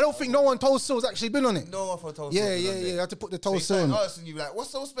 you know, I don't think no one toe seal's actually been on it. No one for toe seal. Yeah. You had to put the toe seal on. Asking you, like, what's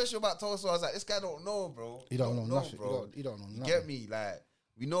so special about toe seal? I was like, this guy don't know, bro. He don't know nothing, bro. He don't know nothing. You get me? Like,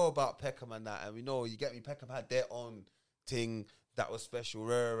 we know about Peckham and that, and we know, you get me, Peckham had their own thing that was special.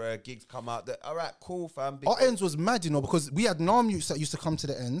 Rare gigs come out. All right, cool, fam. Our ends was mad, you know, because we had NARM youths that used to come to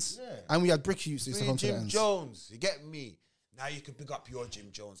the ends, and we had Brick youths that used to come to the ends. Jim Jones, you get me? Now you can pick up your Jim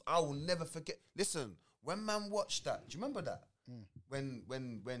Jones. I will never forget. Listen, when man watched that, do you remember that?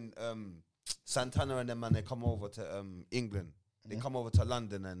 When Santana and them, man, they come over to England. They come over to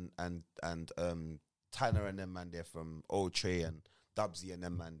London and Tanner and them, man, they're from Old Trey and Dubsy and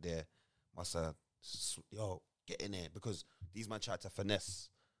them, man, there must have, get in there, because these man tried to finesse.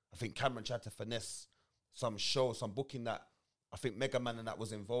 I think Cameron tried to finesse some show, some booking that I think Mega Man and that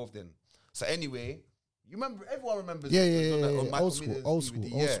was involved in. So anyway, you remember, everyone remembers. Yeah. Old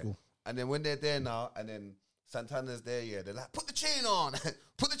school. And then when they're there now, and then Santana's there, they're like, put the chain on,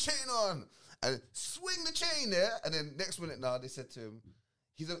 and swing the chain there. And then next minute now, they said to him,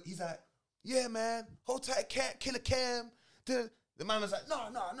 he's like, yeah, man, hold tight, Killer Cam. The man was like, no,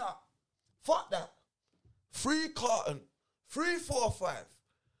 fuck that. Free Carton, 345,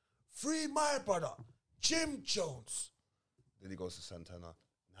 free my brother, Jim Jones. Then he goes to Santana.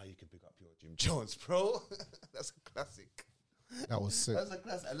 Now you can pick up your Jim Jones, bro. That's a classic. That was sick. That's a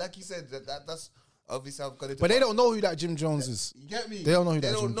classic. And like you said, that's obviously I've got it. But they don't know who that Jim Jones is. You get me? They don't know who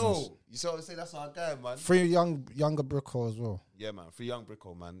that Jim Jones is. You see what I'm saying? That's our guy, man. Free younger Bricko as well. Yeah, man. Free young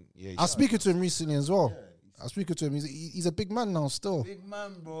Bricko, man. Yeah. I was speaking to him recently as well. I was speaking to him. He's a big man now still. Big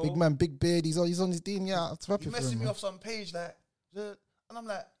man, bro. Big man, big beard. He's on his Dean. Yeah, I'm happy He's for messing him. me Man. off some page like, and I'm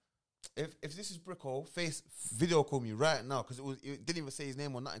like, if this is Bricko, video call me right now because it didn't even say his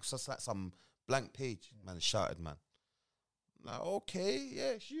name or nothing. It's just like some blank page. Man shouted, man. I'm like, okay,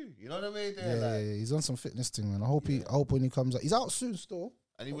 yeah, it's you. You know what I mean? Yeah, he's on some fitness thing, man. I hope when he comes out, he's out soon still.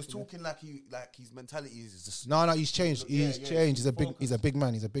 And he was talking like his mentality is just No, he's changed. He's changed. He's a big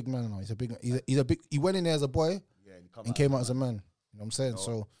man. He's a big man now. He's a big. He went in there as a boy and came out as a man. You know what I'm saying?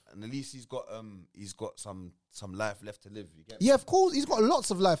 So, and at least he's got some life left to live. You get me? Yeah, of course, he's got lots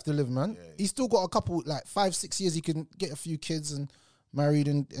of life to live, man. Yeah. He's still got a couple, like 5-6 years. He can get a few kids and married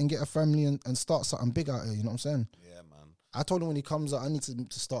and get a family and start something big out here. You know what I'm saying? Yeah, man. I told him when he comes out, I need to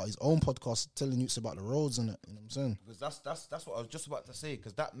start his own podcast telling youths about the roads and it. You know what I'm saying? Because that's what I was just about to say.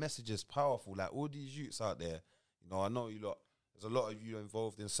 Because that message is powerful. Like all these youths out there, you know, I know you lot. There's a lot of you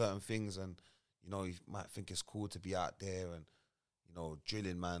involved in certain things, and you know, you might think it's cool to be out there and you know,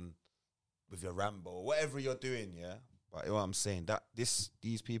 drilling, man, with your Rambo or whatever you're doing, yeah. But you know what I'm saying? That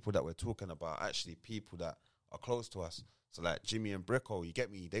these people that we're talking about are actually people that are close to us. So like Jimmy and Bricko, you get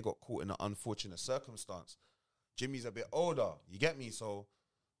me? They got caught in an unfortunate circumstance. Jimmy's a bit older, you get me? So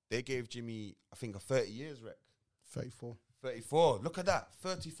they gave Jimmy, I think, a 30 years rec. 34. Look at that,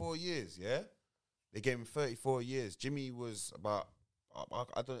 34 years, yeah? They gave him 34 years. Jimmy was about,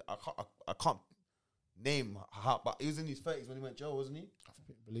 I can't name how, but he was in his 30s when he went jail, wasn't he?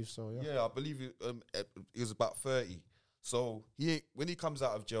 I believe so, yeah. Yeah, I believe he was about 30. So when he comes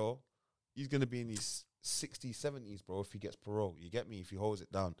out of jail, he's going to be in his 60s, 70s, bro, if he gets parole. You get me? If he holds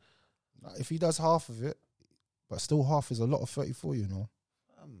it down. If he does half of it, but still half is a lot of 34, you know.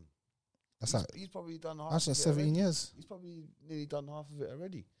 He's probably done half that's of it 17 already. years. He's probably nearly done half of it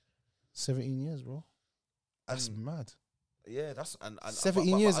already. 17 years, bro. That's mad. Yeah, that's... and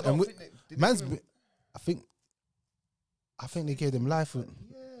 17 years. I don't And think man's... I think they gave him life.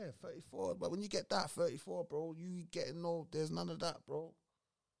 Yeah, 34. But when you get that 34, bro, you getting there's none of that, bro.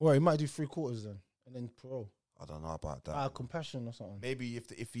 Well, he might do 3/4 then, and then parole. I don't know about that. Compassion or something. Maybe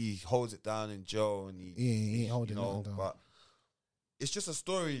if he holds it down in jail and he ain't holding it down. But it's just a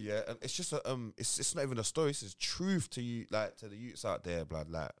story, yeah. And it's just it's not even a story. It's just truth to you, like to the youths out there, blood.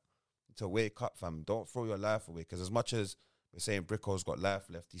 Like to wake up, fam. Don't throw your life away. Because as much as we're saying Bricko's got life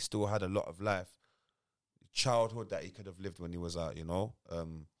left, he still had a lot of life, childhood that he could have lived when he was out. You know,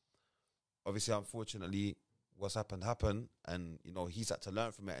 obviously, unfortunately, what's happened, and you know he's had to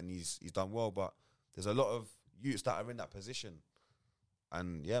learn from it, and he's done well. But there's a lot of youths that are in that position,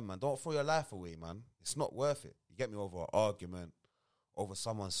 and yeah, man, don't throw your life away, man. It's not worth it. You get me? Over an argument, over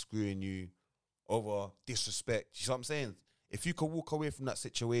someone screwing you, over disrespect. You know what I'm saying? If you could walk away from that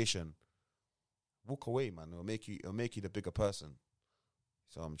situation, walk away, man. It'll make you the bigger person.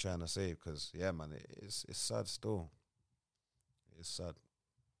 So I'm trying to say, because yeah, man, it's sad still. It's sad.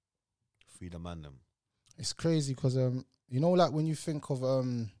 Free the man them. It's crazy because you know, like when you think of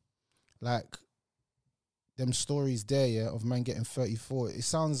like them stories there, yeah, of man getting 34, it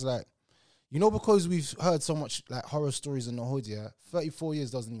sounds like, you know, because we've heard so much like horror stories in the hood, yeah, 34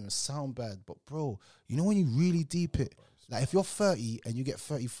 years doesn't even sound bad. But bro, you know when you really deep it, like if you're 30 and you get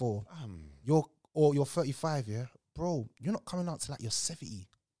 34, you're 35, yeah, bro, you're not coming out to like you're 70.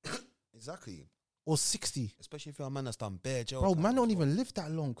 Exactly. Or 60. Especially if you're a man that's done bare jail. Bro, man don't even live that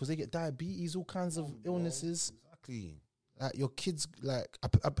long because they get diabetes, all kinds of illnesses. Exactly. Like your kids, like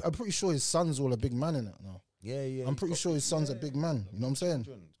I'm pretty sure his son's all a big man in it now. Yeah. I'm pretty sure his son's a big man. You know what I'm saying?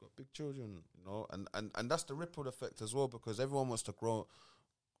 He's got big children, you know, and that's the ripple effect as well, because everyone wants to grow,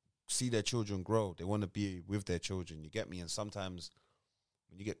 see their children grow. They want to be with their children. You get me? And sometimes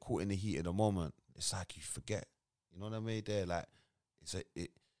when you get caught in the heat of the moment, it's like you forget. You know what I mean? There, like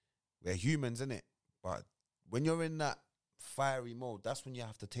we're humans, innit? But when you're in that fiery mode, that's when you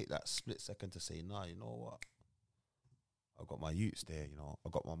have to take that split second to say, nah, you know what? I got my youths there, you know. I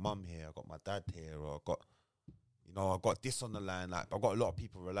got my mum here. I got my dad here. Or I got this on the line. Like, I got a lot of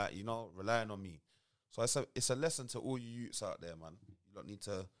people relying on me. So it's a lesson to all you youths out there, man. You don't need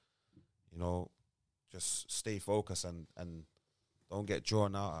to, you know, just stay focused and don't get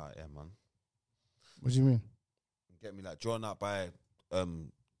drawn out here, man. What do you mean? Get me? Like drawn out by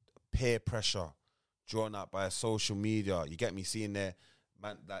peer pressure, drawn out by social media. You get me? Seeing their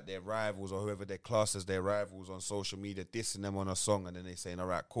rivals or whoever their class as their rivals on social media, dissing them on a song, and then they saying, all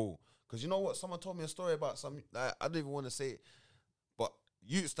right, cool. Because you know what? Someone told me a story about some, like, I don't even want to say it, but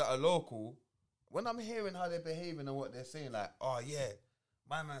youths that are local, when I'm hearing how they're behaving and what they're saying, like, oh yeah,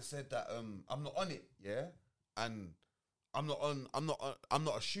 my man said that I'm not on it, yeah? And I'm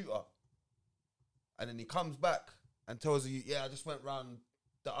not a shooter. And then he comes back and tells you, yeah, I just went round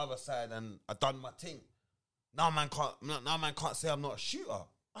the other side and I done my thing. now man can't say I'm not a shooter.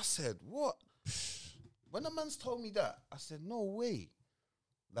 I said, what? When the man's told me that, I said, no way.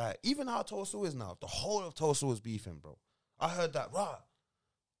 Like, even how Tulsa is now, the whole of Tulsa was beefing, bro. I heard that,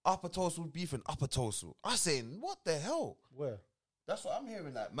 Upper Tulsa was beefing Upper Tulsa. I saying, what the hell? Where? That's what I'm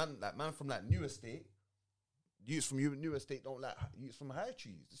hearing. Like man from like New Estate, youths from New Estate don't like youths from High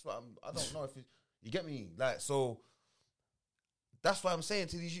Trees. That's what I don't know if you get me. Like, so that's what I'm saying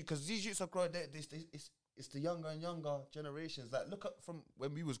to these youths, because these youths are growing. It's the younger and younger generations. Like, look up from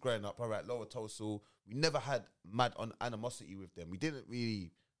when we was growing up. All right, Lower Tulsa, we never had mad on animosity with them. We didn't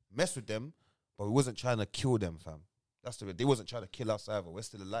really mess with them, but we wasn't trying to kill them, fam. That's the way. They wasn't trying to kill us either. We're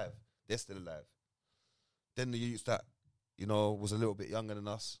still alive. They're still alive. Then the youths that, you know, was a little bit younger than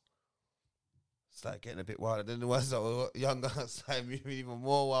us started getting a bit wilder. Then the ones that were younger started moving even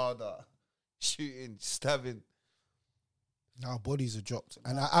more wilder. Shooting, stabbing. Now bodies are dropped.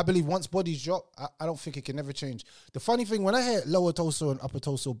 And I believe once bodies drop, I don't think it can never change. The funny thing, when I hear Lower Tulsa and Upper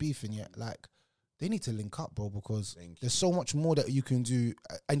Tulsa beefing, like, they need to link up, bro, because there's so much more that you can do.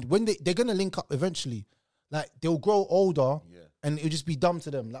 And when they're going to link up eventually, like, they'll grow older and it'll just be dumb to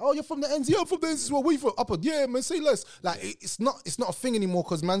them. Like, oh, you're from the ends? Yeah, I'm from the ends. Well, we from Upper? Yeah, man, say less. Like, it's not a thing anymore,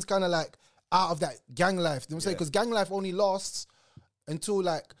 because man's kind of like out of that gang life. You know what I'm saying? Because gang life only lasts until,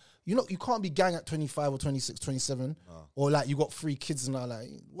 like, you can't be gang at 25 or 26, 27. Or, like, you got 3 kids now. Like,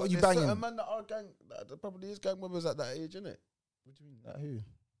 what are you banging? A man that are gang, that probably is gang members at that age, innit? What do you mean? Like who?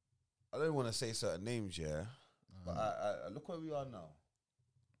 I don't want to say certain names, but I look where we are now.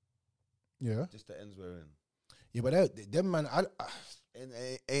 Yeah. Just the ends we're in. Yeah, but them man,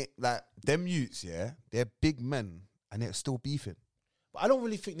 like, them youths, they're big men and they're still beefing. But I don't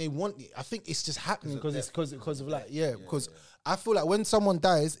really think they want it. I think it's just happening because of like, because I feel like when someone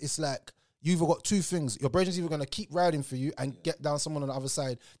dies, it's like you've either got 2 things. Your brethren's either going to keep riding for you and get down someone on the other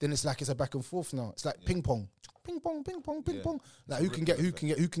side. Then it's like it's a back and forth now. It's like ping pong. Ping pong, ping pong, ping pong. Like, who can get who.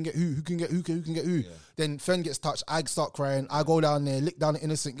 Then Fen gets touched, I start crying, I go down there, lick down the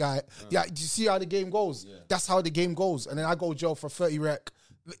innocent guy. Yeah, do you see how the game goes? Yeah. That's how the game goes. And then I go jail for 30 rec.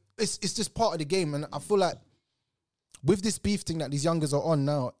 It's just part of the game. And I feel like with this beef thing that these youngers are on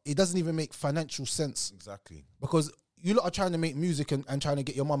now, it doesn't even make financial sense. Exactly. Because you lot are trying to make music and trying to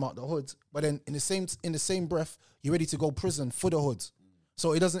get your mum out the hood, but then in the same breath, you're ready to go prison for the hood.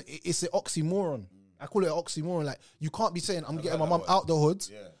 So it's an oxymoron. I call it an oxymoron. Like, you can't be saying I'm getting my mum out the hood,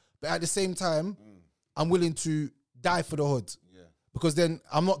 but at the same time, I'm willing to die for the hood. Yeah. Because then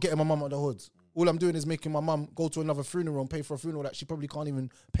I'm not getting my mum out the hood. All I'm doing is making my mum go to another funeral and pay for a funeral that she probably can't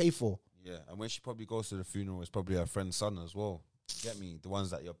even pay for. Yeah, and when she probably goes to the funeral, it's probably her friend's son as well. Get me? The ones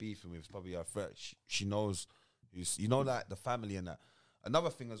that you're beefing with, it's probably her friend. She knows, like the family and that.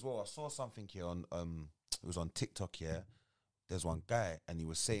 Another thing as well, I saw something here on, it was on TikTok here. There's one guy, and he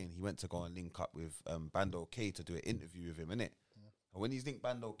was saying he went to go and link up with Bando K to do an interview with him, innit? Yeah. And when he's linked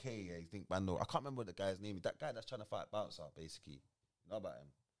Bando K, he's linked Bando, I can't remember what the guy's name is. That guy that's trying to fight Bouncer, basically. You know about him?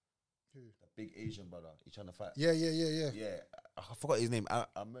 Who? The big Asian brother. He's trying to fight. Yeah. Yeah, I forgot his name,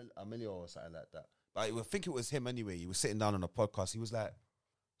 Emilio or something like that. But I think it was him anyway. He was sitting down on a podcast. He was like,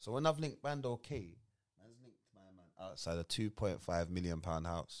 so when I've linked Bando K, man's linked my man outside a £2.5 million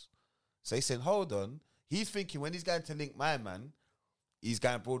house. So he's saying, hold on. He's thinking when he's going to link my man, he's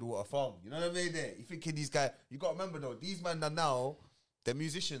going Broadwater Farm. You know what I mean? There, he's thinking these guys. You got to remember though, these men are now they're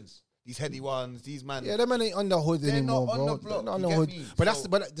musicians. These heady ones, these man. Yeah, them man ain't on the hood anymore, not bro. On the block, not on the hood.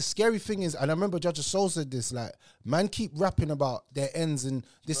 But the scary thing is, and I remember Judge Soul said this, like, man keep rapping about their ends and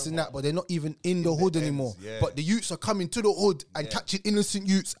this and that, but they're not even in the hood anymore. Yeah. But the youths are coming to the hood and catching innocent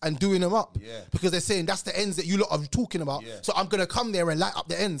youths and doing them up. Yeah. Because they're saying that's the ends that you lot are talking about. Yeah. So I'm gonna come there and light up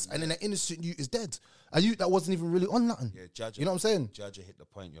the ends, and then the innocent youth is dead. A youth that wasn't even really on nothing. Yeah, Judge, you know what I'm saying? Judge hit the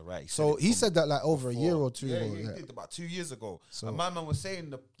point, you're right. He said that like over before. A year or 2 ago. Yeah, he did about 2 years ago. So, and my man was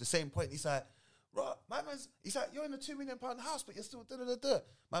saying the same point. He's like, bro, he's like, you're in a £2 million house, but you're still da-da-da-da.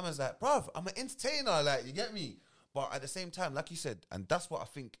 My man's like, bruv, I'm an entertainer, like, you get me? But at the same time, like you said, and that's what I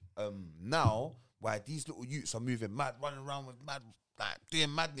think now, why these little youths are moving mad, running around with mad, like,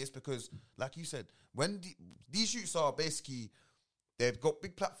 doing madness, because, like you said, when these youths are basically, they've got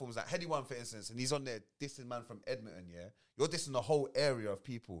big platforms, like Heady One, for instance, and he's on there dissing man from Edmonton, yeah? You're dissing the whole area of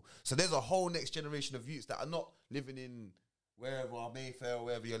people. So there's a whole next generation of youths that are not living in wherever, Mayfair, or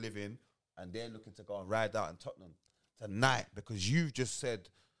wherever you're living, and they're looking to go and ride out in Tottenham tonight because you've just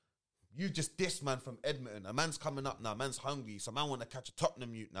dissed man from Edmonton. A man's coming up now, man's hungry, so man want to catch a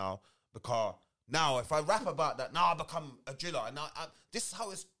Tottenham youth now because now if I rap about that, now I become a driller. And this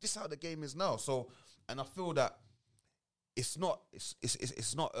is how the game is now. So, and I feel that it's not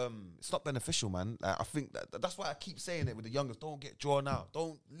beneficial, man. Like, I think that's why I keep saying it with the youngers. Don't get drawn out.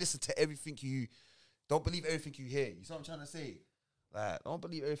 Don't listen to everything don't believe everything you hear. You see what I'm trying to say? Like, don't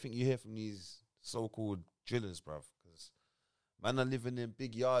believe everything you hear from these so-called drillers, bruv. Because man are living in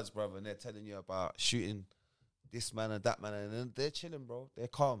big yards, bruv, and they're telling you about shooting this man and that man, and then they're chilling, bro. They're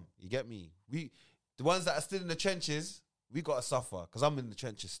calm. You get me? The ones that are still in the trenches, we gotta suffer. Because I'm in the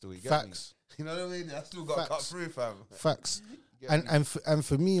trenches still. You get Facts. me? You know what I mean? I still gotta cut through, fam. Facts. And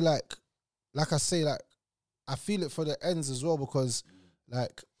for me, like I say, like I feel it for the ends as well because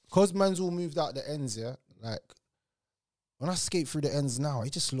man's all moved out the ends, yeah. Like when I skate through the ends now,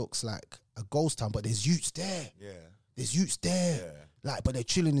 it just looks like a ghost town. But there's youths there. Yeah. There's youths there. Yeah. Like, but they're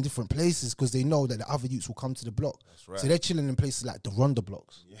chilling in different places because they know that the other youths will come to the block. That's right. So they're chilling in places like the Ronda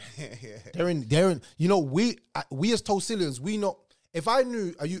blocks. Yeah. They're in. You know, we as Tulsillians, we know. If I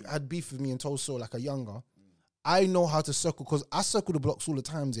knew a youth had beef with me in Tulsa, like a younger, I know how to circle because I circle the blocks all the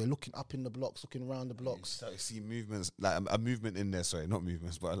time. There, looking up in the blocks, looking around the blocks. You see movements, like a movement in there. Sorry, not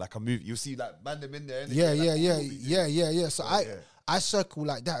movements, but like a move. You see, like man, them in there. Yeah. So I circle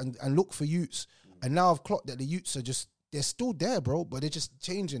like that and look for youths. And now I've clocked that the youths are just. They're still there, bro, but they're just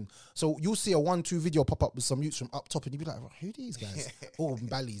changing. So you'll see a 1-2 video pop up with some youths from up top, and you'll be like, who are these guys? All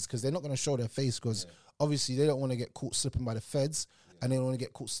Ballies, because they're not going to show their face, because obviously they don't want to get caught slipping by the feds, and they don't want to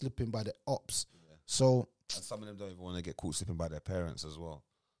get caught slipping by the ops. Yeah. So, and some of them don't even want to get caught slipping by their parents as well.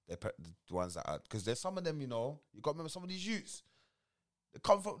 The ones that are, because there's some of them, you know, you got to remember some of these youths.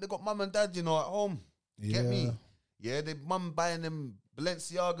 They got mum and dad, you know, at home. Get me? Yeah, they mum buying them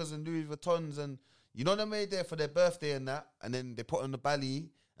Balenciagas and Louis Vuittons and. You know, they made there for their birthday and that, and then they put on the belly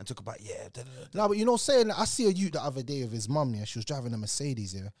and talk about, No, but you know, saying that, I see a youth the other day of his mum, yeah, she was driving a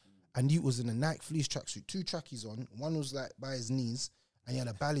Mercedes, yeah, and youth was in a Nike fleece tracksuit, 2 trackies on, one was like by his knees, and he had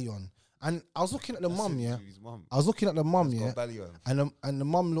a belly on. And I was looking at the mum, yeah, and the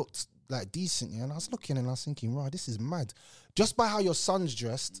mum looked like decent, yeah, and I was looking and I was thinking, right, this is mad. Just by how your son's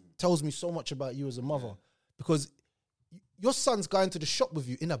dressed tells me so much about you as a mother, because your son's going to the shop with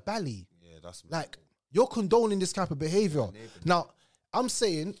you in a belly. That's like you're condoning this type of behavior. Now, I'm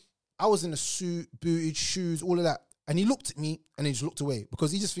saying I was in a suit, booted, shoes, all of that, and he looked at me and he just looked away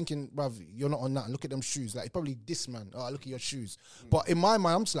because he's just thinking, bruv, you're not on that. And look at them shoes. Like probably this man. Oh, look at your shoes. But in my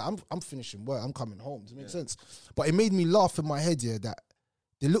mind, I'm just like, I'm finishing work. I'm coming home. Does it make sense? But it made me laugh in my head, yeah, that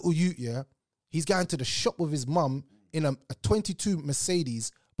the little youth, yeah, he's going to the shop with his mum in a 22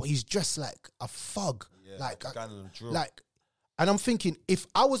 Mercedes, but he's dressed like a thug, and I'm thinking, if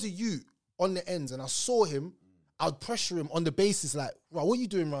I was a youth on the ends and I saw him, I'd pressure him on the basis like, right, what are you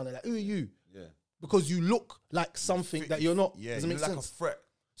doing around there? Like, who are you? Yeah. Because you look like something that you're not. Yeah, does it make sense? Like a threat.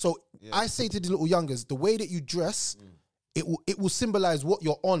 So I say to the little youngers, the way that you dress, it will symbolize what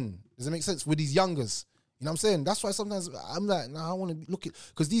you're on. Does it make sense? With these youngers. You know what I'm saying? That's why sometimes I'm like, nah, I want to look at,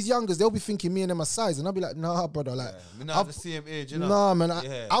 because these youngers, they'll be thinking me and them are size, and I'll be like, nah, brother, like, I've the same age, you know? Nah, man,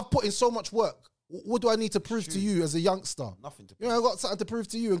 I've put in so much work. What do I need to prove to you as a youngster? Nothing to prove. You know, I got something to prove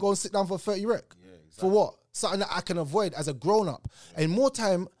to you and go and sit down for a 30 rec. Yeah, exactly. For what? Something that I can avoid as a grown-up. Yeah. And more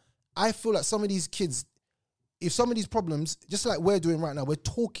time, I feel like some of these kids, if some of these problems, just like we're doing right now, we're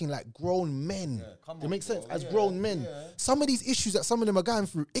talking like grown men. Yeah, it makes sense? As grown men. Yeah. Some of these issues that some of them are going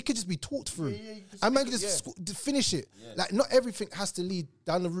through, it could just be talked through. And man can just finish it. Yeah. Like, not everything has to lead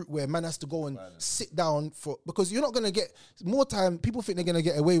down the route where man has to go and sit down for, because you're not going to get, more time, people think they're going to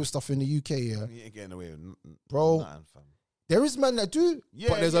get away with stuff in the UK, yeah? You ain't getting away with bro. There is men that do,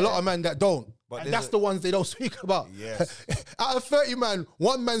 but there's a lot of men that don't. But and that's the ones they don't speak about. Yes. Out of 30 man,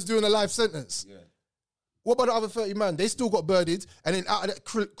 one man's doing a life sentence. Yeah. What about the other 30 man? They still got birded, and then out of that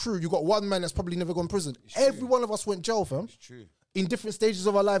crew, you got one man that's probably never gone to prison. Every one of us went jail, fam. It's true. In different stages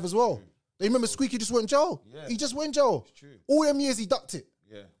of our life as well. You remember Squeaky just went jail? Yeah. He just went jail. It's true. All them years he ducked it.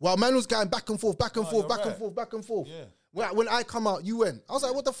 Yeah. While man was going back and forth. Yeah. When I come out, you went. I was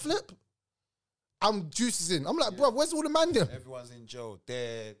like, what the flip? I'm juices in. I'm like, bro, where's all the man there? Everyone's in jail.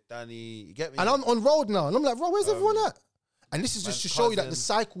 There, Danny, you get me? And I'm on road now. And I'm like, bro, where's everyone at? And this is just to show you that the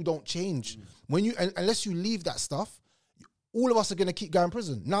cycle don't change. When you, unless you leave that stuff, all of us are going to keep going to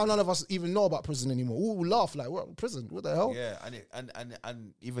prison. Now none of us even know about prison anymore. All will laugh like, what, prison? What the hell? Yeah,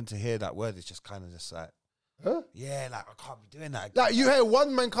 and even to hear that word, it's just kind of just like, huh? Yeah, like, I can't be doing that again. Like, you hear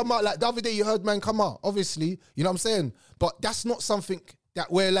one man come out, like the other day you heard man come out, obviously, you know what I'm saying? But that's not something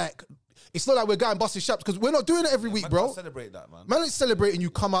that we're like, it's not like we're going busting shops, because we're not doing it every week, bro. Man, celebrate that, man. Man ain't celebrating you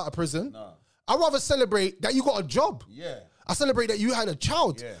come out of prison. No. I'd rather celebrate that you got a job. Yeah. I celebrate that you had a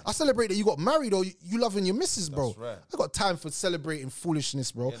child. Yeah. I celebrate that you got married or you loving your missus, bro. That's right. I got time for celebrating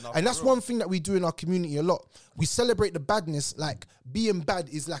foolishness, bro. Yeah, and that's one thing that we do in our community a lot. We celebrate the badness, like being bad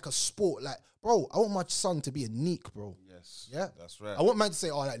is like a sport. Like, bro, I want my son to be a neek, bro. Yes. Yeah. That's right. I want man to say,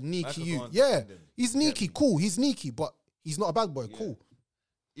 oh, like, neeky you. Yeah. He's neeky, cool. He's neeky, but he's not a bad boy, cool.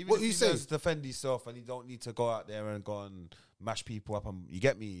 Even What if you he say? does defend himself and he don't need to go out there and go and mash people up, and you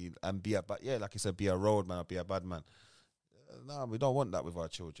get me, and be like you said, be a road man or be a bad man. No, we don't want that with our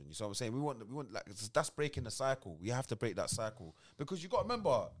children. You see what I'm saying? We want like, that's breaking the cycle. We have to break that cycle, because you got to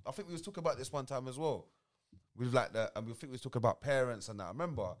remember. I think we was talking about this one time as well. With like and we think we was talking about parents and that. I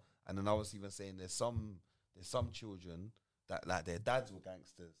remember, and then I was even saying there's some children that like their dads were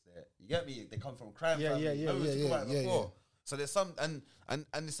gangsters. You get me? They come from crime families. Yeah. So there's some, and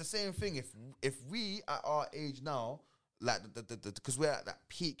it's the same thing. If we at our age now, like because we're at that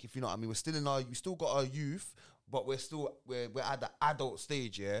peak, if you know what I mean, we still got our youth, but we're at the adult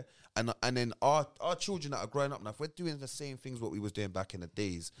stage, yeah. And then our children that are growing up now, if we're doing the same things what we was doing back in the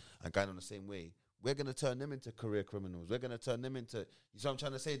days and going on the same way, we're gonna turn them into career criminals. We're gonna turn them into, you see what I'm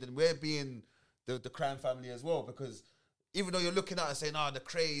trying to say? Then we're being the crime family as well, because even though you're looking at it and saying, the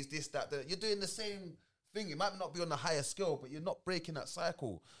craze, this, that, you're doing the same thing. It might not be on a higher scale, but you're not breaking that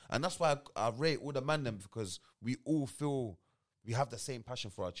cycle. And that's why I rate all the man them, because we all feel we have the same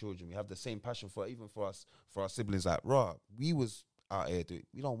passion for our children. We have the same passion for our siblings. Like, we was out here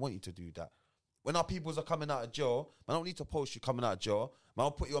we don't want you to do that. When our peoples are coming out of jail, man, I don't need to post you coming out of jail. Man,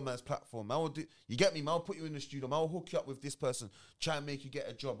 I'll put you on man's platform. Man, you get me? Man, I'll put you in the studio. Man, I'll hook you up with this person, try and make you get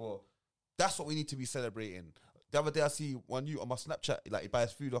a job. Or that's what we need to be celebrating. The other day I see one you on my Snapchat, like he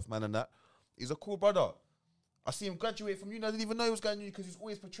buys food off, man, and that. He's a cool brother. I see him graduate from uni. I didn't even know he was going to uni, because he's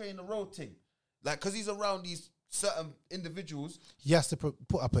always portraying the road thing. Like, because he's around these certain individuals. He has to put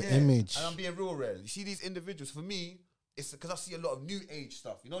up an image. And I'm being real, you see these individuals, for me, it's because I see a lot of new age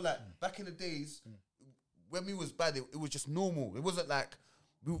stuff. You know, like back in the days, when we was bad, it was just normal. It wasn't like,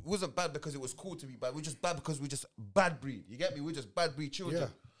 we wasn't bad because it was cool to be bad. We're just bad because we're just bad breed. You get me? We're just bad breed children. Yeah.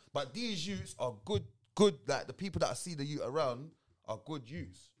 But these youths are good, like the people that I see the youth around are good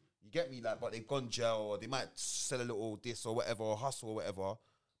youths. You get me? Like, but they've gone jail, or they might sell a little this or whatever, or hustle or whatever.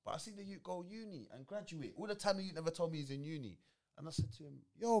 But I see the youth go uni and graduate. All the time the youth never told me he's in uni. And I said to him,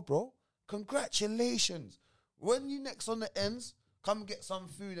 yo, bro, congratulations. When you next on the ends, come get some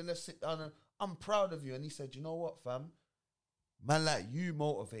food and let's sit down, and I'm proud of you. And he said, you know what, fam? Man like you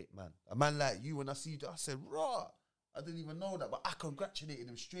motivate, man. A man like you, when I see you, I said, raw. I didn't even know that, but I congratulated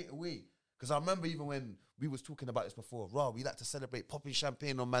him straight away. Because I remember even when we was talking about this before, we like to celebrate popping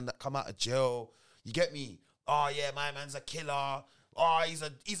champagne on man that come out of jail. You get me? Oh, yeah, my man's a killer. Oh, he's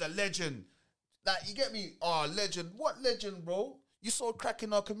a legend. Like, you get me? Oh, legend. What legend, bro? You sold crack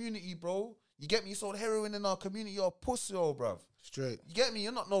in our community, bro. You get me? You sold heroin in our community. You're a pussy, bruv. Straight. You get me?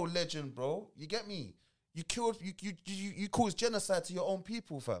 You're not no legend, bro. You get me? You killed. You caused genocide to your own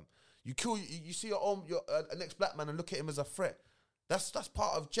people, fam. You see your next black man and look at him as a threat. That's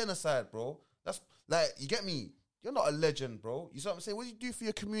part of genocide, bro. That's like, you get me? You're not a legend, bro. You see what I'm saying? What did you do for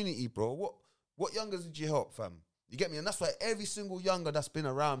your community, bro? What youngers did you help, fam? You get me? And that's why every single younger that's been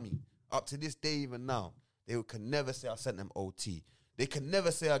around me up to this day, even now, they can never say I sent them OT. They can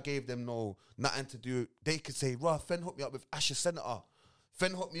never say I gave them nothing to do. They could say, Fen hooked me up with Asher Senator.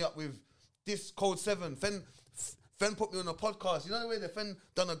 Fen hooked me up with this Code 7. Fen put me on a podcast. You know the way that Fen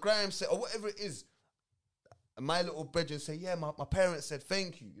done a grime set or whatever it is. And my little brethren say, yeah, my parents said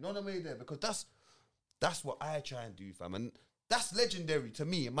thank you. You know the way there? Because that's what I try and do, fam. And that's legendary to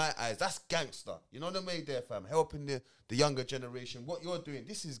me in my eyes. That's gangster. You know the way there, fam. Helping the younger generation. What you're doing,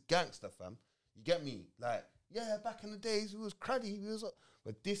 this is gangster, fam. You get me? Like, yeah, back in the days, it was cruddy.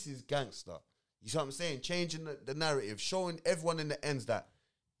 But this is gangster. You see what I'm saying? Changing the narrative, showing everyone in the ends that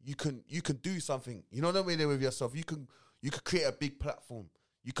you can do something. You know the way there with yourself. You can create a big platform.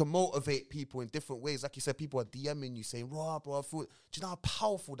 You can motivate people in different ways. Like you said, people are DMing you saying, bro, I feel... Do you know how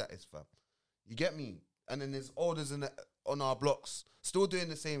powerful that is, fam? You get me? And then there's orders on our blocks still doing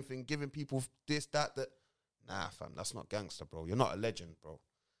the same thing, giving people this, that. Nah, fam, that's not gangster, bro. You're not a legend, bro.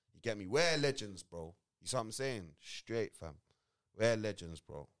 You get me? We're legends, bro. You see what I'm saying? Straight, fam. We're legends,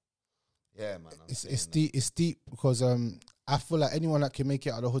 bro. Yeah, man. It's deep because I feel like anyone that can make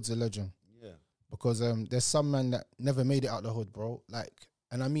it out of the hood's a legend. Yeah. Because there's some man that never made it out of the hood, bro. Like,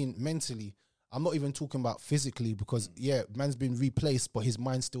 and I mean mentally. I'm not even talking about physically because man's been replaced, but his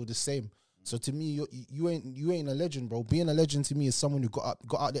mind's still the same. So to me, you ain't a legend, bro. Being a legend to me is someone who got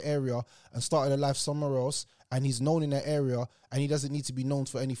out the area and started a life somewhere else, and he's known in that area, and he doesn't need to be known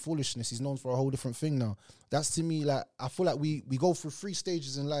for any foolishness. He's known for a whole different thing now. That's to me, like, I feel like we go through 3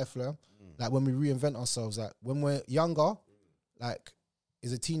 stages in life, like when we reinvent ourselves. Like when we're younger, like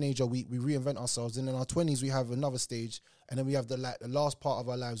as a teenager, we reinvent ourselves, and in our 20s we have another stage, and then we have the last part of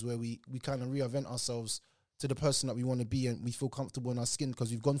our lives where we kind of reinvent ourselves to the person that we want to be, and we feel comfortable in our skin because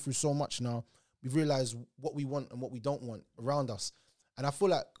we've gone through so much now. We've realized what we want and what we don't want around us. And I feel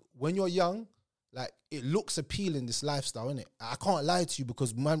like when you're young, like, it looks appealing, this lifestyle, innit? I can't lie to you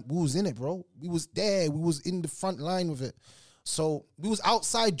because, man, we was in it, bro. We was there. We was in the front line with it. So we was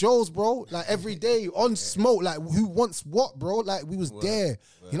outside Joe's, bro, like every day on smoke, like who wants what, bro? Like we was there.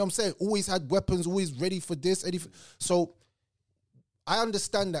 You know what I'm saying? Always had weapons, always ready for this. So I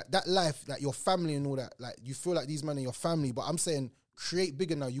understand that life, like your family and all that, like you feel like these men are your family, but I'm saying create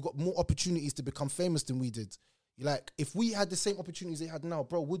bigger now. You got more opportunities to become famous than we did. Like if we had the same opportunities they had now,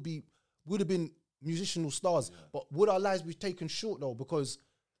 bro, would have been musicianal stars. But would our lives be taken short though? Because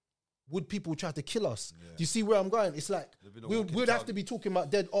would people try to kill us? Do you see where I'm going? It's like, we'd have to be talking about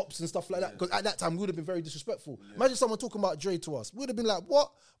dead ops and stuff like that, because at that time, we would have been very disrespectful. Imagine someone talking about Dre to us. We'd have been like,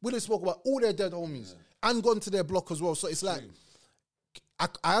 what? We'd have spoken about all their dead homies and gone to their block as well. So it's like,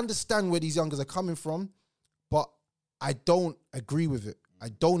 I understand where these youngers are coming from, but I don't agree with it. I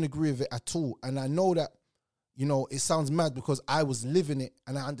don't agree with it at all. And I know that, you know, it sounds mad because I was living it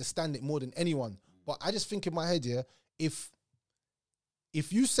and I understand it more than anyone. But I just think in my head,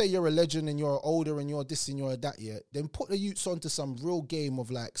 if you say you're a legend and you're older and you're this and you're that, then put the youths onto some real game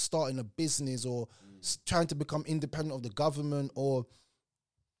of like starting a business or trying to become independent of the government, or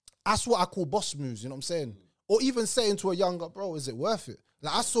that's what I call boss moves, you know what I'm saying? Or even saying to a younger, bro, is it worth it?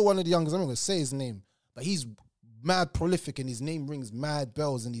 Like I saw one of the youngers, I'm not going to say his name, but he's mad prolific and his name rings mad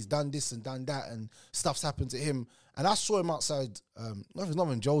bells and he's done this and done that and stuff's happened to him. And I saw him outside, it's not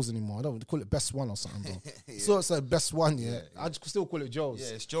even Joe's anymore. I don't call it Best One or something, bro. So it's like Best One, I just still call it Joe's.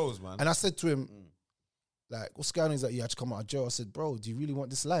 Yeah, it's Joe's, man. And I said to him, like, what's going on? He's like, I just come out of jail. I said, bro, do you really want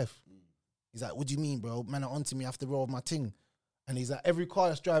this life? He's like, what do you mean, bro? Man, are onto me after roll of my ting. And he's like, every car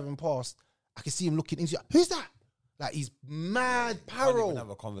that's driving past, I can see him looking into. Who's that? Like, he's mad paro. Can't even have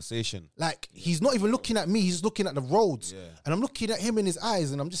a conversation. Like, he's not even looking at me. He's looking at the roads. Yeah. And I'm looking at him in his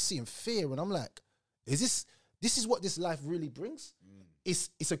eyes and I'm just seeing fear. And I'm like, this is what this life really brings?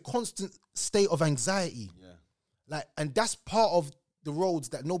 It's a constant state of anxiety. Yeah. Like, and that's part of the roads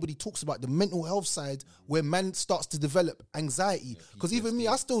that nobody talks about, the mental health side, where man starts to develop anxiety. Because even me,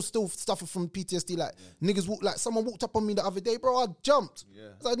 I still suffer from PTSD. Like, niggas like someone walked up on me the other day, bro, I jumped.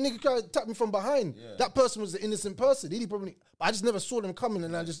 It's like, nigga tried to tap me from behind. That person was an innocent person. But I just never saw them coming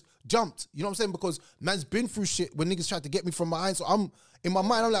and I just jumped. You know what I'm saying? Because man's been through shit when niggas tried to get me from behind. So I'm, in my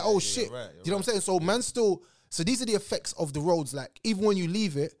mind, I'm like, oh shit. You know what I'm saying? So man still, so these are the effects of the roads. Like, even when you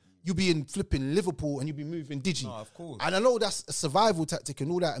leave it, you be in flipping Liverpool and you be moving digi. No, of course. And I know that's a survival tactic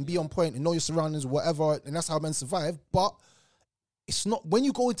and all that, and be on point and know your surroundings, whatever, and that's how men survive. But it's not, when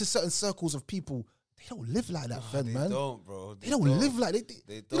you go into certain circles of people, they don't live like that, man. They don't, bro. They don't live like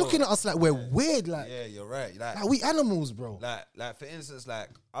they're looking at us like we're weird. Like, yeah, you're right. Like we animals, bro. Like for instance, like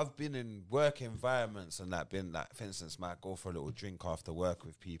I've been in work environments and like been like, for instance, might go for a little drink after work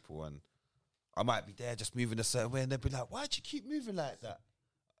with people, and I might be there just moving a certain way, and they'll be like, "Why'd you keep moving like that?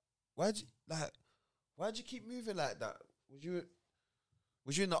 Why'd you keep moving like that?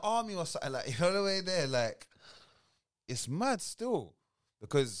 Was you in the army or something?" Like, you know the way there, like, it's mad still,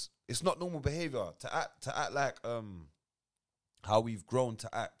 because it's not normal behavior to act like how we've grown to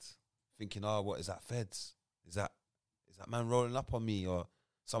act, thinking, oh, what is that, feds? Is that man rolling up on me, or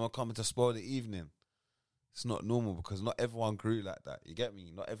someone coming to spoil the evening? It's not normal, because not everyone grew like that. You get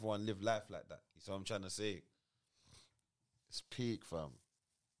me? Not everyone lived life like that. You see what I'm trying to say? It's peak, fam.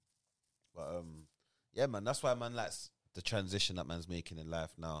 But yeah, man, that's why man likes the transition that man's making in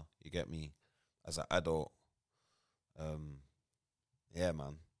life now. You get me? As an adult. Yeah,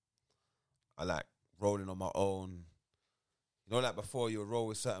 man. I like rolling on my own. You know, like before you roll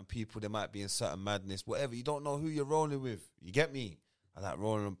with certain people, they might be in certain madness, whatever. You don't know who you're rolling with. You get me? I like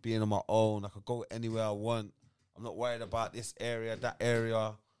rolling and being on my own. I could go anywhere I want. I'm not worried about this area, that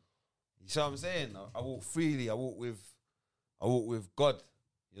area. You see what I'm saying? I walk freely. I walk with God.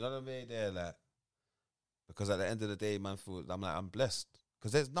 You know what I mean? There, like, because at the end of the day, man, I'm blessed.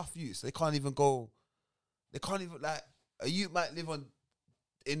 Because there's enough youths. They can't even, like, a youth might live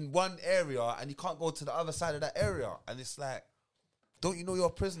in one area and you can't go to the other side of that area. And it's like, don't you know you're a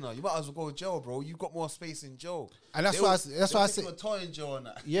prisoner? You might as well go to jail, bro. You've got more space in jail. And that's why I say, a toy in jail and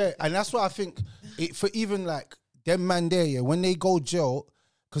that. Yeah, and that's why I think for even like them man there, yeah, when they go jail,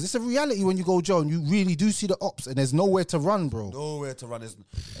 because it's a reality when you go jail and you really do see the ops and there's nowhere to run, bro. Nowhere to run. And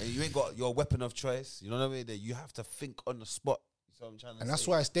you ain't got your weapon of choice. You know what I mean? You have to think on the spot. You know what I'm trying to say? And that's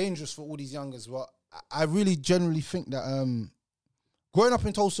why it's dangerous for all these youngers. But I really generally think that growing up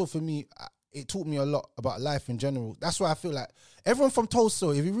in Tulsa, for me, it taught me a lot about life in general. That's why I feel like everyone from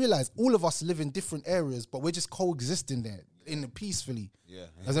Tulsa, if you realize, all of us live in different areas, but we're just coexisting there peacefully. Yeah.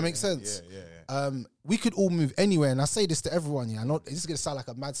 Does that make sense? Yeah. We could all move anywhere, and I say this to everyone. Yeah, I know this is gonna sound like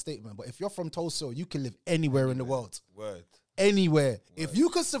a mad statement, but if you're from Tulsa, you can live anywhere in the world. Word. Anywhere. Word. If you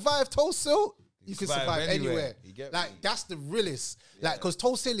can survive Tulsa, You can survive anywhere. You get like me? that's the realest. Like because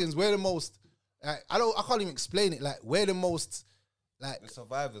Tulsalians, we're the most. Like, I can't even explain it. Like we're the most. Like We're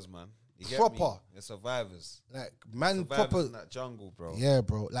survivors, man. You get Proper. me? We're survivors. like man, Survivors proper. in that jungle, bro. Yeah,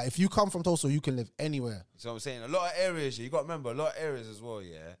 bro. Like if you come from Tulsa, you can live anywhere. So I'm saying a lot of areas. You got to remember a lot of areas as well.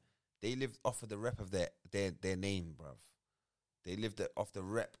 Yeah, they lived off of the rep of their name, bruv. They lived off the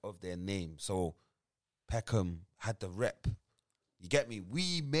rep of their name. So Peckham had the rep. You get me?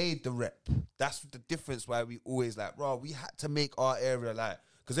 We made the rep. That's the difference. Why we always like, bro. We had to make our area like.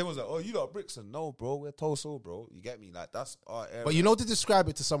 Because everyone's like, oh, you lot Brixton. No, bro, we're Tulsa, bro. You get me? Like, that's our area. But you know to describe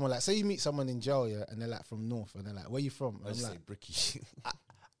it to someone, like, say you meet someone in jail, yeah, and they're like from North, and they're like, where you from? I I'm just like, say Bricky.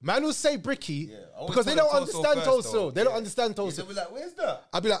 man will say Bricky Yeah, I always because they tell don't them Tulsa understand first, Tulsa. though. They don't Yeah. understand Tulsa. They'll be like, where's that?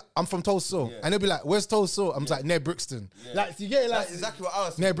 I'll be like, I'm from Tulsa. Yeah. And they'll be like, where's Tulsa? I'm like, near Brixton. Yeah. Like, you get it? Like, That's exactly what I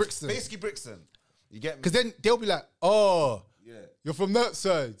was near saying. Brixton. Basically Brixton. You get me? Because then they'll be like, oh, Yeah. you're from that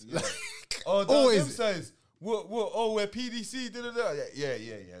side. Yeah. Like, Oh, always. them says, what, oh, we're PDC, da-da-da. Yeah,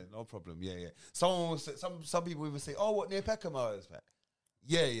 no problem. Yeah. Someone will say, some people even say, oh, what near Peckham is, man?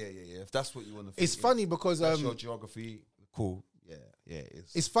 Yeah. If that's what you want to think. It's funny because That's your geography. Cool. Yeah, it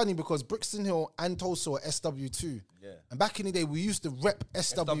is. it's funny because Brixton Hill and Tulsa are SW2. Yeah. And back in the day, we used to rep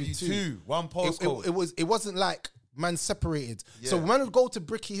SW2. SW2, one postcode. It wasn't like man separated. Yeah. So man would go to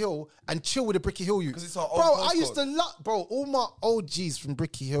Bricky Hill and chill with the Bricky Hill youth. 'Cause it's our old bro, I used postcode. to love, bro, all my OGs from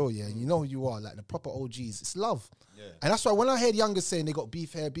Bricky Hill, yeah, and you know who you are, like the proper OGs. It's love. Yeah. And that's why when I heard youngers saying they got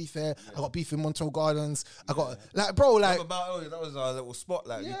beef here, I got beef in Montreux Gardens, I got, like, bro, like, Remember Mount Earl, that was our little spot.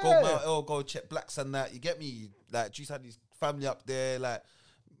 Like, you Yeah. go Mount Earl, go check Blacks and that. You get me? Like, Juice had his family up there. Like,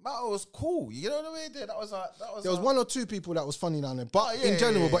 Mount Earl was cool. You know what I mean? That was there was one or two people that was funny down there, but Oh, yeah, in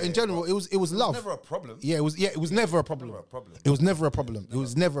general, yeah. it was love. never a problem. Yeah, it was never a problem. Never a problem. It was never a problem. It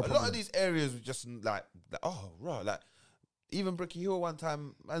was never a A problem. lot of these areas were just like oh, right. Like, even Bricky Hill one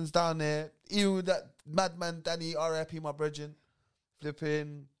time, man's down there. Even with that madman Danny, R.I.P. my brethren,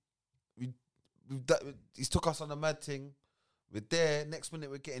 flipping. He's took us on a mad thing. We're there. Next minute,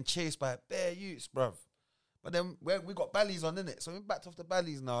 we're getting chased by bare youths, bruv. But then we got ballies on, innit? So we backed off the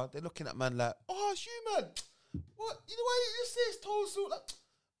ballies now. They're looking at man like, oh, it's you, man. What? You know why you say it's Tulsa? Like,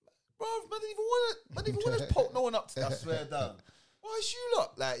 bruv, man didn't even want to poke no one up. I swear down. Oh, it's you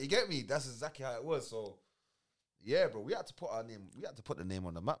lot. Like, you get me? That's exactly how it was. So, yeah, bro, we had to put our name. We had to put the name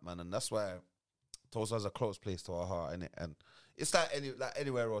on the map, man, and that's why Tulsa has a close place to our heart, innit? And it's like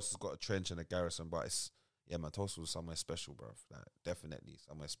anywhere else has got a trench and a garrison, but it's. Yeah, man, Tulsa was somewhere special, bro. Like, definitely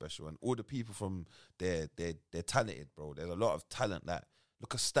somewhere special. And all the people from there, they're talented, bro. There's a lot of talent. Like,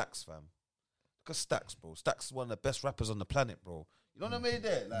 look at Stax, fam. Look at Stax, bro. Stax is one of the best rappers on the planet, bro. You know what I mean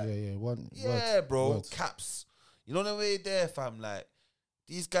there? Like, yeah, bro. words. Caps. You know what I mean there, fam? Like,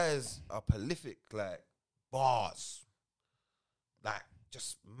 these guys are prolific, like, bars. Like,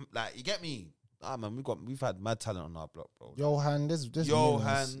 just, like, you get me? Ah, man, we've had mad talent on our block, bro. Johan, there's Johan,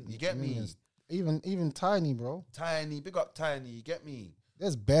 millions. you get Millions. me? Even Tiny, bro. Tiny, big up Tiny, you get me?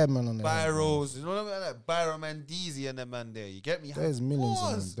 There's bad man on there. Byros, you know what I mean? Like Byro Mandeezy and them man there, you get me? There's millions of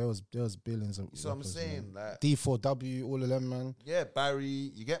Bars. them. There was billions of You see what I'm rappers, saying? man. Like, D4W, all of them, man. yeah, Barry,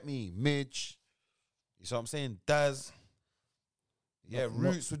 you get me? Midge, you see what I'm saying? Daz, yeah,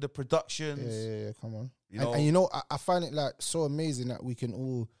 Roots with the productions. Yeah, come on. You know- And you know, I find it like so amazing that we can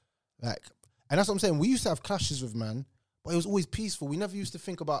all like, and that's what I'm saying. We used to have clashes with man, but it was always peaceful. We never used to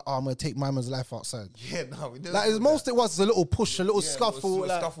think about, oh, I'm gonna take my man's life outside. Yeah, no, we never. Like did it's most that. it was a little push, a little Yeah, scuffle, little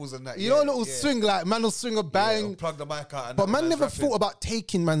like, scuffles and that, You yeah, know, a little yeah. swing, like man will swing a Yeah, bang. or plug the mic out. And But that, man man's never rapping. thought about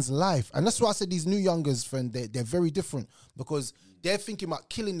taking man's life. And that's why I said these new youngers, friend, they're very different because they're thinking about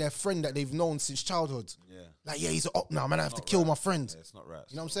killing their friend that they've known since childhood. Yeah. Like, yeah, he's up now, man, I have to Not kill right. my friend. Yeah, it's not right.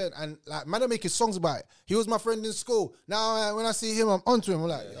 You know what I'm saying? And like, man are making songs about it. He was my friend in school. Now, when I see him, I'm onto him. I'm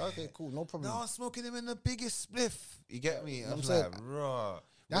like, okay, cool, no problem. No, I'm smoking him in the biggest spliff. You get me? I'm what I'm saying? like, raw.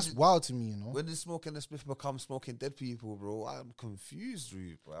 That's wild to me, you know? When did smoking the spliff become smoking dead people, bro? I'm confused,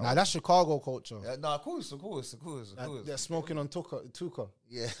 dude, bro. Nah, that's Chicago culture. Yeah, nah, of course. They're smoking on Tuka.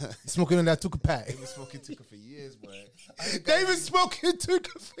 Yeah. Smoking on that Tuka pack. They've been smoking Tuka for years, bro. They've been smoking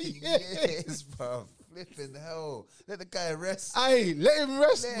Tuka for years. Yes, bro. Flipping hell. Let the guy rest. Aye, let him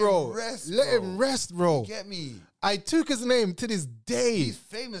rest, Let him bro. rest, Let bro. him rest, bro. Get me? I took his name to this day. He's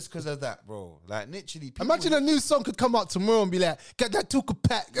famous because of that, bro. Like, literally. People Imagine a new song could come out tomorrow and be like, get that Tuka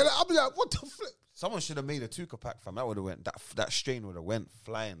pack. And I'll be like, what the flip? Someone should have made a Tuka pack, fam. That would have went. That strain would have went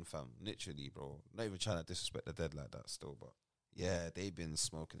flying, fam. Literally, bro. Not even trying to disrespect the dead like that, still, but yeah, they've been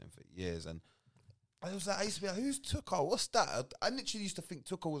smoking him for years. And I used to be like, who's Tuka? What's that? I literally used to think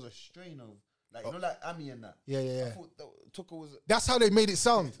Tuka was a strain of, like, you know, like Ami and that. Yeah. I thought that Tuka was. That's how they made it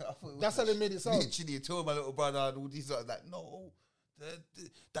sound. I thought it was That's how they made it sound. Literally, I told my little brother and all these others, like, no,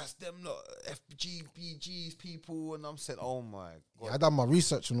 that's them lot, FGBG's people, and I'm saying, oh my god. Yeah, I done my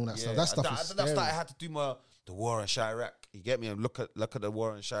research and all that stuff. That stuff is scary. I had to do the war in Chirac. You get me? And look at the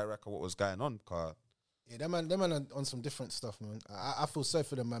war in Chirac and what was going on. Cause yeah, them man are on some different stuff, man. I feel sorry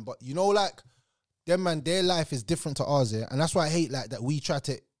for them, man. But you know, like them man, their life is different to ours, yeah. And that's why I hate like that we try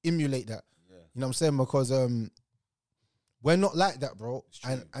to emulate that. Yeah. You know what I'm saying? Because we're not like that, bro.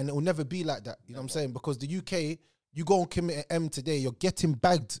 And it will never be like that. You know what I'm saying? Because the UK, you go and commit an M today, you're getting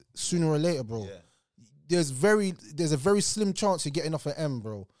bagged sooner or later, bro. Yeah. There's a very slim chance you're getting off an M,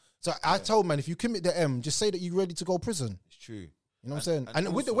 bro. So I told man, if you commit the M, just say that you're ready to go prison. It's true. You know what I'm saying? And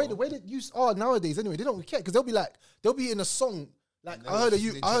also, with the way that use are nowadays, anyway, they don't care because they'll be in a song like I heard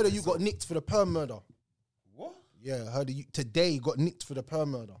that you got nicked for the perm murder. What? Yeah, I heard that you today got nicked for the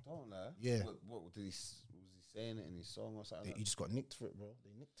perm murder. Don't lie. Yeah. What was he saying it in his song or something? He just got nicked for it, bro.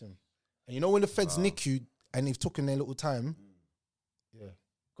 They nicked him. And you know when the feds nick you and they've taken their little time. Yeah.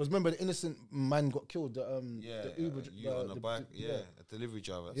 Because remember the innocent man got killed. The Uber on the bike. A delivery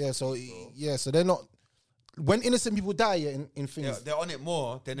driver. Yeah. So they're not. When innocent people die in things, yeah, they're on it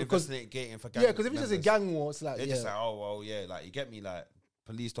more than investigating for gang. Yeah, because if it's just a gang war, it's like they're just like, oh well, yeah, like you get me. Like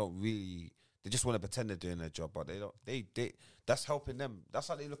police don't really, they just want to pretend they're doing their job, but they don't. They that's helping them. That's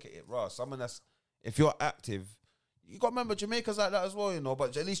how they look at it. Right, someone that's if you're active, you got to remember Jamaica's like that as well, you know.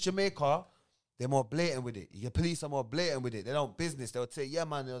 But at least Jamaica, they're more blatant with it. Your police are more blatant with it. They don't business. They'll say, yeah,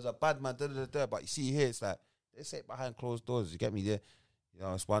 man, there was a bad man. But you see here, it's like they say it behind closed doors. You get me? There, you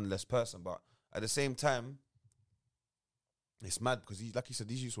know, it's one less person, but. At the same time, it's mad because, like you said,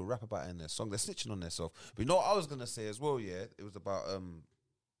 these youths will rap about it in their song. They're snitching on themselves. But you know what I was going to say as well, yeah? It was about,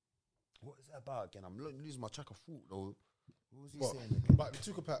 what is that about again? I'm losing my track of thought, though. What was he saying again? About the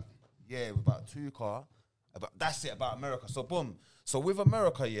Tuka pack. Yeah, about Tuka. That's it, about America. So, boom. So, with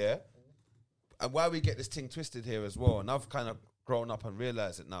America, yeah, and why we get this thing twisted here as well, and I've kind of grown up and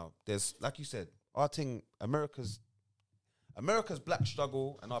realised it now. There's, like you said, our thing, America's black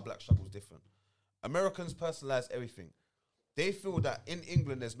struggle and our black struggle is different. Americans personalize everything. They feel that in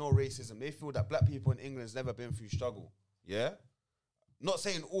England there's no racism. They feel that black people in England has never been through struggle. Yeah? Not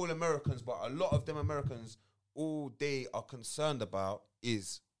saying all Americans, but a lot of them Americans, all they are concerned about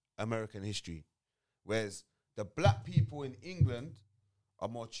is American history. Whereas the black people in England are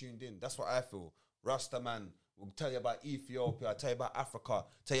more tuned in. That's what I feel. Rasta man will tell you about Ethiopia, I'll tell you about Africa,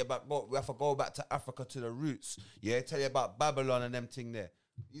 tell you about, we have to go back to Africa to the roots. Yeah, tell you about Babylon and them thing there.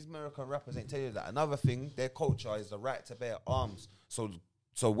 These American rappers ain't tell you that. Another thing, their culture is the right to bear arms.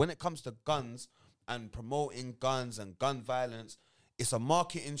 So when it comes to guns and promoting guns and gun violence, it's a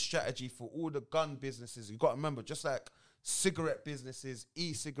marketing strategy for all the gun businesses. You got to remember, just like cigarette businesses,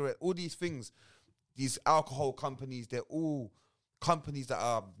 e-cigarette, all these things, these alcohol companies, they're all companies that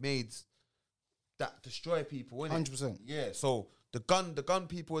are made that destroy people, innit? 100%. Yeah, so the gun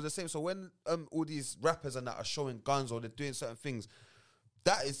people are the same. So when all these rappers and that are showing guns or they're doing certain things,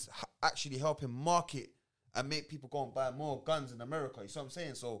 that is actually helping market and make people go and buy more guns in America. You see what I'm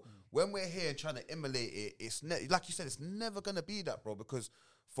saying? So when we're here trying to emulate it, it's like you said, it's never going to be that, bro. Because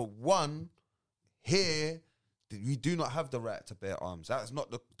for one, here, we do not have the right to bear arms. That is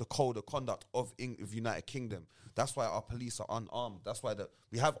not the code of conduct of United Kingdom. That's why our police are unarmed. That's why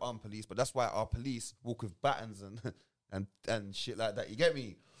we have armed police, but that's why our police walk with batons and shit like that. You get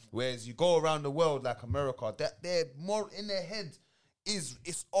me? Whereas you go around the world like America, they're more in their head.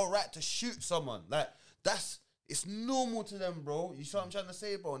 It's all right to shoot someone. Like, it's normal to them, bro. You see what I'm trying to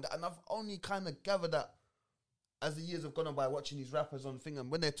say, bro? And I've only kind of gathered that as the years have gone on by watching these rappers on thing, and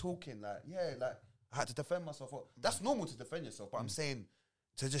when they're talking, like, yeah, like, I had to defend myself. That's normal to defend yourself, but I'm saying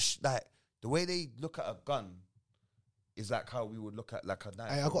to just, like, the way they look at a gun is like how we would look at, like, a knife.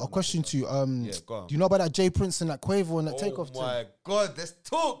 Hey, I got a question to you. Yeah, go on. Do you know about that Jay Prince and that Quavo and that Takeoff thing? Oh, my God. Let's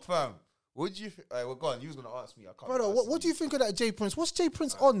talk, fam. What do you think? Well, go on. You was going to ask me. I can't. Brother, what do you think of that Jay Prince? What's Jay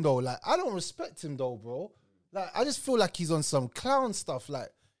Prince on, though? Like, I don't respect him, though, bro. Like, I just feel like he's on some clown stuff. Like,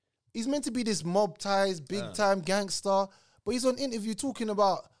 he's meant to be this mob ties, big time gangster, but he's on interview talking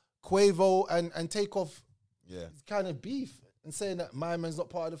about Quavo and Takeoff. Yeah, kind of beef and saying that my man's not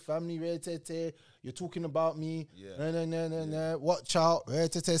part of the family. You're talking about me. Yeah. Watch out.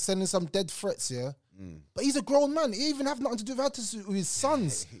 Sending some dead threats. Yeah. But he's a grown man. He even have nothing to do with his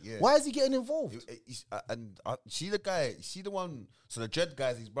sons. Yeah. Why is he getting involved? See the guy. See the one. So the Dread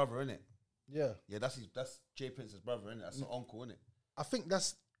guy's his brother, innit? Yeah. Yeah, that's Jay Prince's brother, innit? That's his uncle, innit? I think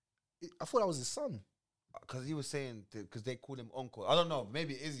I thought that was his son. Because he was saying, because they called him uncle. I don't know.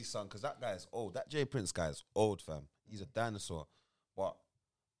 Maybe it is his son, because that guy is old. That Jay Prince guy is old, fam. He's a dinosaur. But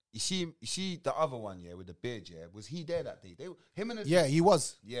you see the other one, yeah, with the beard, yeah? Was he there that day? He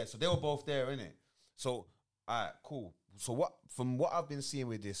was. Yeah, so they were both there, innit? So, all right, cool. from what I've been seeing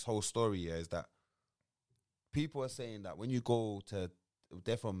with this whole story here is that people are saying that when you go to,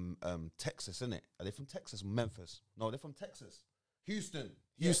 they're from Texas, innit? Are they from Texas? Memphis? No, they're from Texas. Houston.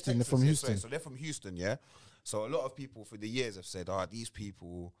 Houston, Texas, they're from Houston. So they're from Houston, yeah? So a lot of people for the years have said, these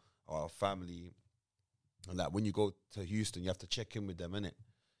people are family. And like when you go to Houston, you have to check in with them, innit?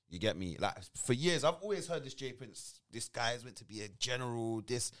 You get me? Like for years, I've always heard this J Prince, this guy is meant to be a general,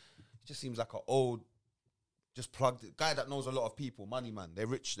 this just seems like an old, just plugged guy that knows a lot of people, money man. They're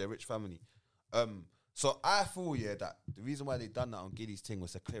rich family. So I feel, that the reason why they done that on Giddy's thing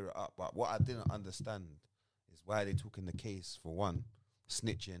was to clear it up. But what I didn't understand is why they took in the case, for one,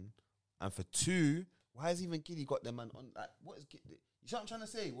 snitching, and for two, why has even Giddy got them man on? Like, what is Giddy? You see what I'm trying to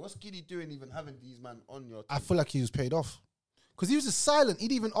say? What's Giddy doing even having these man on your team? I feel like he was paid off. Because he was just silent. He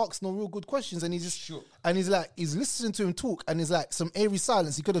didn't even ask no real good questions. And he just Sure. And he's like, he's listening to him talk. And he's like, some airy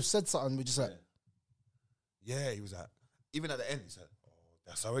silence. He could have said something, but just like. Yeah, he was like, even at the end, he said,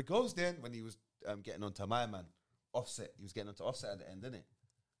 that's how it goes then. When he was getting onto my man, Offset. He was getting onto Offset at the end, didn't it?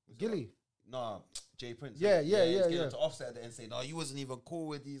 Gilly. No, Jay Prince. Yeah. He was getting onto Offset at the end saying, no, you wasn't even cool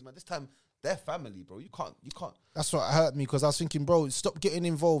with these, man. This time, they're family, bro. You can't. That's what hurt me, because I was thinking, bro, stop getting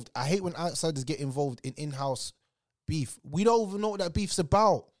involved. I hate when outsiders get involved in in-house beef. We don't even know what that beef's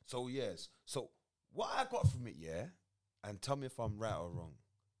about. So, yes. So, what I got from it, and tell me if I'm right or wrong.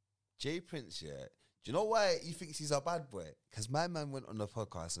 Jay Prince, do you know why he thinks he's a bad boy? Because my man went on the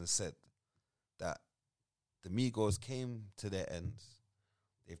podcast and said that the Migos came to their ends.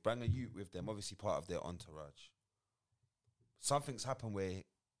 They've brought a youth with them, obviously part of their entourage. Something's happened where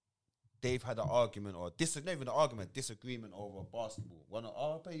they've had an argument, or not even an argument, disagreement over basketball.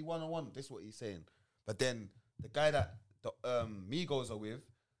 I'll pay you 1-on-1. This is what he's saying. But then the guy that the Migos are with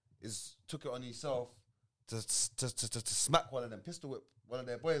took it on himself to smack one of them, pistol whip one of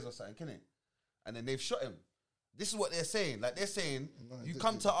their boys or something, innit? And then they've shot him. This is what they're saying. Like, they're saying, you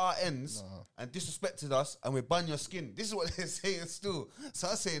come to our ends and disrespected us and we burn your skin. This is what they're saying still. So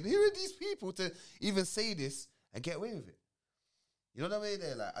I'm saying, who are these people to even say this and get away with it? You know what I mean?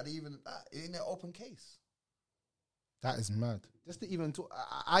 They're like, are they even in their open case? That is mad. Just to even talk,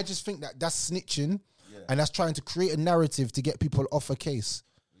 I just think that's snitching, and that's trying to create a narrative to get people off a case.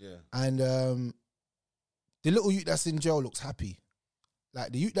 Yeah. And the little youth that's in jail looks happy.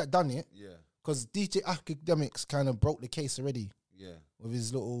 Like the youth that done it. Yeah. Because DJ Academics kind of broke the case already. Yeah. With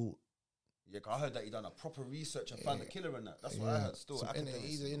his little. Yeah, cause I heard that he done a proper research and found the killer in that. That's what I heard. Still,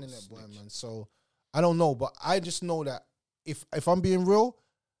 he's an internet boy, man. So I don't know, but I just know that if I'm being real,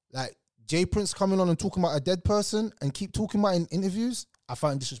 like Jay Prince coming on and talking about a dead person and keep talking about it in interviews, I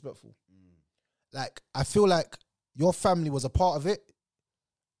find disrespectful. Like, I feel like your family was a part of it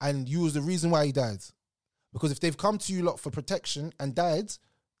and you was the reason why he died. Because if they've come to you lot for protection and died,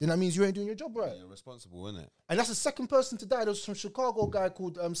 then that means you ain't doing your job right. Yeah, you're responsible, innit? And that's the second person to die. There was some Chicago guy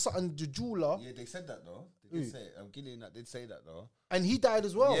called Sutton the jeweler. Yeah, they said that though. They did say Gilly and that did say that though. And he died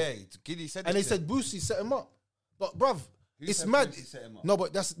as well. Yeah, Gilly said. And they said Boosie set him up. But bruv, it's mad. No,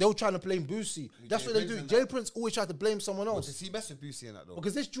 but they were trying to blame Boosie. That's what they do. Jay Prince always tried to blame someone else. Does he mess with Boosie in that though?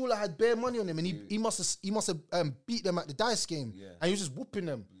 Because this jeweler had bare money on him, and he must have beat them at the dice game. Yeah. And he was just whooping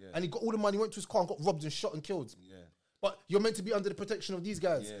them. Yeah. And he got all the money, went to his car and got robbed and shot and killed. Yeah. But you're meant to be under the protection of these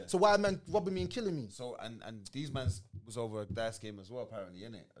guys. Yeah. So why are man robbing me and killing me? So and these mans was over a dice game as well, apparently,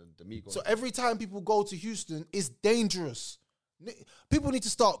 innit? The Migos. So every time people go to Houston, it's dangerous. People need to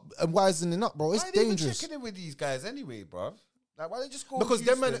start wisening up, bro. It's dangerous. Why are they even checking in with these guys anyway, bruv? Like, why they just go? Because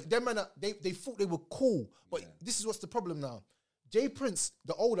them men, they thought they were cool. But this is what's the problem now. Jay Prince,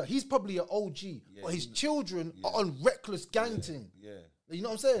 the older, he's probably an OG, but his children are on reckless gang thing. Yeah. You know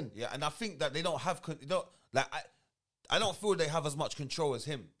what I'm saying? Yeah, and I think that they don't have, I don't feel they have as much control as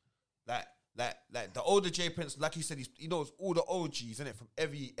him. Like the older Jay Prince, like you said, he knows all the OGs, innit, from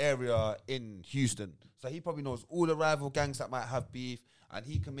every area in Houston. So he probably knows all the rival gangs that might have beef, and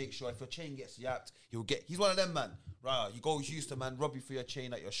he can make sure if your chain gets yapped, he's one of them, man. Right, you go to Houston, man, rob you for your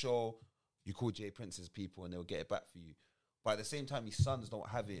chain at your show, you call Jay Prince's people and they'll get it back for you. But at the same time, his sons don't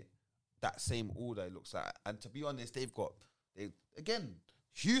have it, that same order, it looks like. And to be honest, again,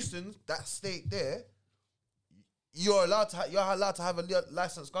 Houston, that state there, you're allowed to have a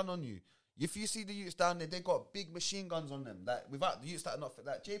licensed gun on you. If you see the youths down there, they got big machine guns on them. Like, without the youths that are not fit,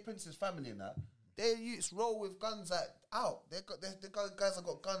 like Jay Prince's family and that, their youths roll with guns out. The guys have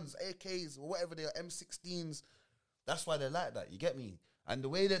got guns, AKs or whatever they are, M16s. That's why they're like that. You get me? And the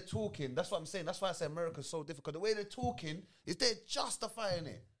way they're talking, that's what I'm saying. That's why I say America's so difficult. The way they're talking is they're justifying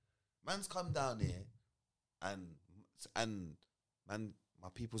it. Man's come down here, and man, my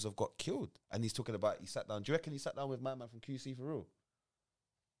peoples have got killed. And he's talking about he sat down. Do you reckon he sat down with my man from QC for real?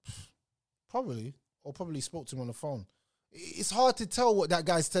 Probably. Or probably spoke to him on the phone. it's hard to tell what that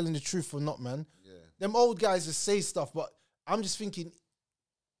guy's telling the truth or not, man. Yeah. Them old guys just say stuff, but I'm just thinking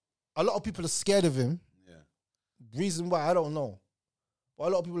a lot of people are scared of him. Yeah. Reason why, I don't know. But a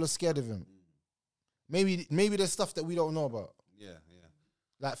lot of people are scared of him. Maybe there's stuff that we don't know about. Yeah.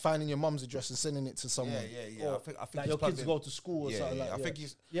 Like finding your mum's address and sending it to someone. Yeah. Or I think like he's your plugged kids in. go to school or something like that. I think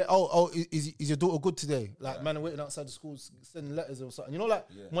he's... Yeah, is your daughter good today? Like, man, are waiting outside the school, sending letters or something. You know, like,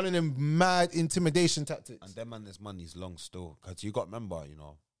 one of them mad intimidation tactics. And them man, this money's long still. Because you got to remember, do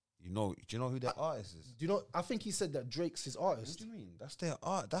you know who their artist is? Do you know, I think he said that Drake's his artist. What do you mean? That's their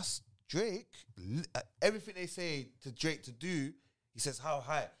art. That's Drake. Everything they say to Drake to do, he says how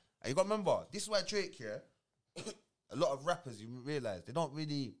high. And you got to remember, this is why Drake here, a lot of rappers, you realise, they don't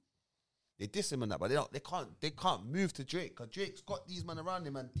really... They diss him and that, but they can't move to Drake because Drake's got these men around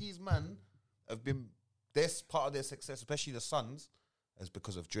him, and these men have been this part of their success, especially the sons, is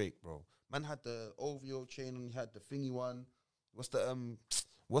because of Drake, bro. Man had the OVO chain and he had the thingy one. What's that?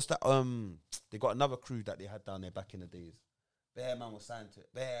 They got another crew that they had down there back in the days. Bear man was signed to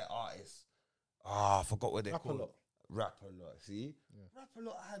it. Bear artists. I forgot what they're called. Rap-A-Lot. See,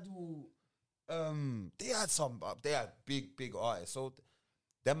 Rap-A-Lot had all. They had big artists. So.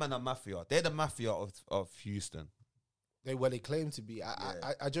 Them man are mafia. They're the mafia of Houston. They claim to be.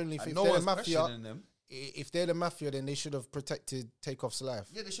 I generally think no they're the one's mafia. questioning them. If they're the mafia, then they should have protected Takeoff's life.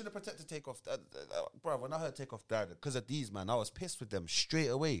 Yeah, they should have protected Takeoff. Bro, when I heard Takeoff died because of these, man, I was pissed with them straight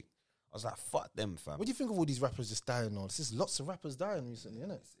away. I was like, fuck them, fam. What do you think of all these rappers just dying now? There's lots of rappers dying recently,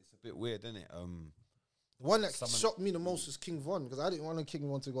 isn't it? It's a bit weird, isn't it? The one that shocked me the most was King Von, because I didn't want King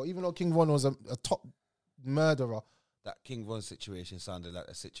Von to go, even though King Von was a top murderer. That King Von situation sounded like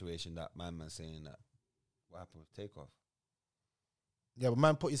a situation that my man saying that what happened with Takeoff. Yeah, but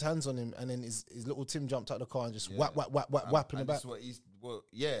man put his hands on him, and then his little Tim jumped out the car and just whapping the back.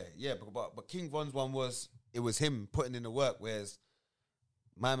 But King Von's one was him putting in the work, whereas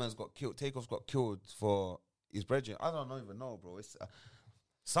my man's got killed. Takeoff's got killed for his brethren. I don't even know, bro. It's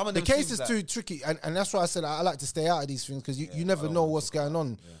some of the case is too tricky, and that's why I said I like to stay out of these things because you never know what's going on.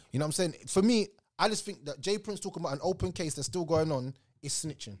 Yeah. You know what I'm saying? For me, I just think that Jay Prince talking about an open case that's still going on is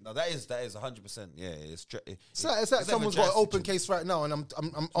snitching. No, that is 100%. Yeah, it's like someone's got an open case right now, and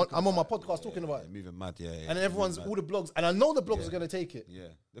I'm on my podcast talking about it. Moving mad, yeah. And everyone's all the blogs, and I know the blogs are gonna take it. Yeah,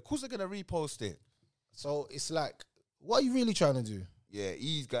 of course they're gonna repost it. So it's like, what are you really trying to do? Yeah,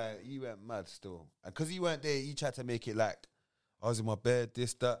 he went mad still, and because he weren't there, he tried to make it like I was in my bed,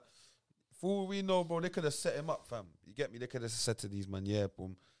 this that. For all we know, bro, they could have set him up, fam. You get me? They could have said to these man, yeah,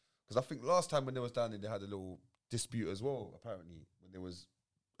 boom. Because I think last time when they was down there, they had a little dispute as well, apparently.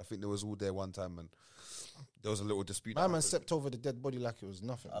 I think there was all there one time and there was a little dispute. My man stepped over the dead body like it was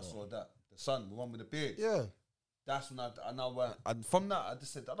nothing. I saw that. The son, the one with the beard. Yeah. That's when I went. And from that, I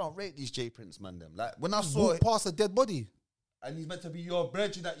just said, I don't rate these J Prince, man, them. Like, when I saw it. Past a dead body. And he's meant to be your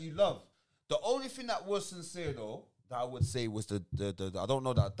brethren that you love. The only thing that was sincere, though, that I would say was the I don't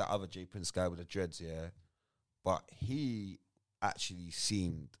know that other J Prince guy with the dreads, yeah. But he actually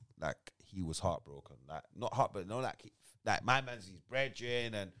seemed like he was heartbroken, like not heartbroken, no, like my man's his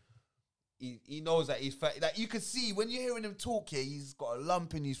brethren, and he knows that he's fat. Like you can see when you're hearing him talk here, he's got a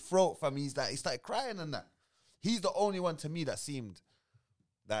lump in his throat, fam. He started crying and that. He's the only one to me that seemed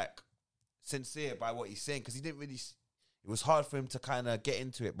like sincere by what he's saying because he didn't really. It was hard for him to kind of get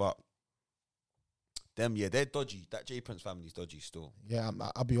into it, but them, yeah, they're dodgy. That J Prince family's dodgy still. Yeah,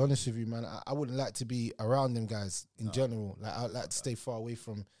 I'll be honest with you, man. I wouldn't like to be around them guys in general. Like I'd like to stay far away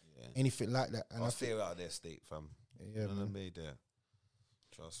from anything like that. And I'll stay out of their state, fam. Yeah, man. Made there.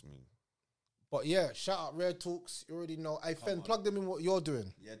 Trust me. But yeah, shout out Rare Talks. You already know. Hey, Fen, plug them in what you're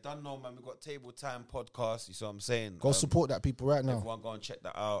doing. Yeah, done know, man. We got Table Time Podcast. You see what I'm saying? Go support that people right now. Everyone go and check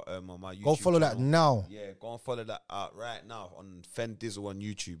that out on my YouTube. Go follow channel. that now. Yeah, go and follow that out right now on Fen Dizzle on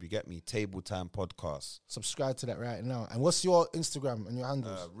YouTube. You get me? Table Time Podcast. Subscribe to that right now. And what's your Instagram and your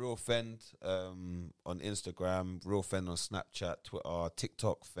handles? Real Fen on Instagram, Real Fen on Snapchat, Twitter,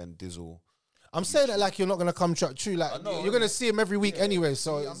 TikTok, Fen Dizzle. I'm saying that like you're not gonna come true. Like you're gonna see him every week anyway.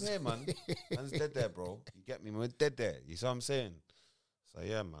 So I'm here, man. Man's dead there, bro. You get me? We're dead there. You see what I'm saying? So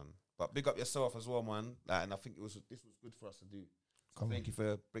yeah, man. But big up yourself as well, man. Like, and I think this was good for us to do. So thank you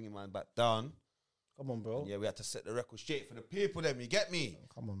for bringing mine back down. Come on, bro. And yeah, we had to set the record straight for the people. Them, you get me?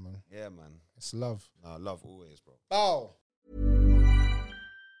 Come on, man. Yeah, man. It's love. Nah, love always, bro. Bow.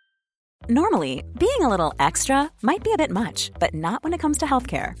 Normally, being a little extra might be a bit much, but not when it comes to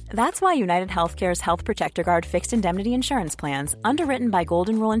healthcare. That's why United Healthcare's Health Protector Guard fixed indemnity insurance plans, underwritten by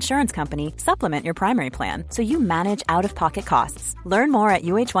Golden Rule Insurance Company, supplement your primary plan so you manage out-of-pocket costs. Learn more at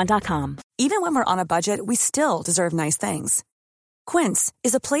UH1.com. Even when we're on a budget, we still deserve nice things. Quince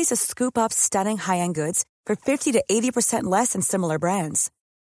is a place to scoop up stunning high-end goods for 50 to 80% less than similar brands.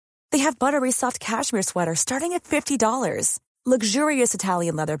 They have buttery soft cashmere sweaters starting at $50, luxurious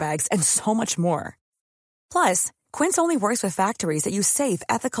Italian leather bags, and so much more. Plus, Quince only works with factories that use safe,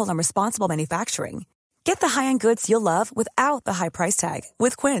 ethical, and responsible manufacturing. Get the high-end goods you'll love without the high price tag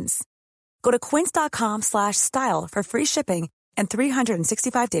with Quince. Go to quince.com/style for free shipping and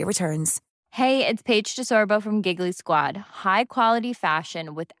 365-day returns. Hey, it's Paige DeSorbo from Giggly Squad. High quality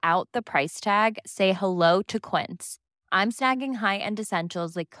fashion without the price tag. Say hello to Quince. I'm snagging high-end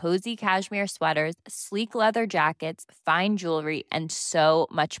essentials like cozy cashmere sweaters, sleek leather jackets, fine jewelry, and so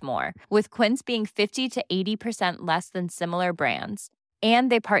much more. With Quince being 50 to 80% less than similar brands.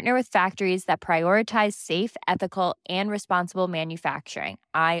 And they partner with factories that prioritize safe, ethical, and responsible manufacturing.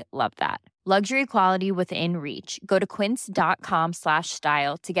 I love that. Luxury quality within reach. Go to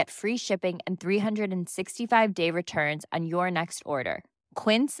quince.com/style to get free shipping and 365-day returns on your next order.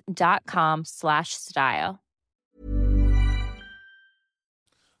 Quince.com/style.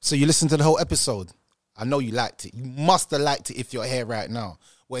 So you listened to the whole episode. I know you liked it. You must have liked it if you're here right now.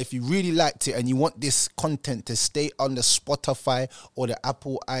 Well, if you really liked it and you want this content to stay on the Spotify or the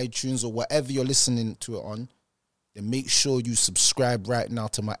Apple iTunes or whatever you're listening to it on, then make sure you subscribe right now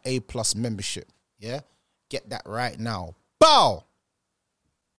to my A+ membership. Yeah? Get that right now. Bow!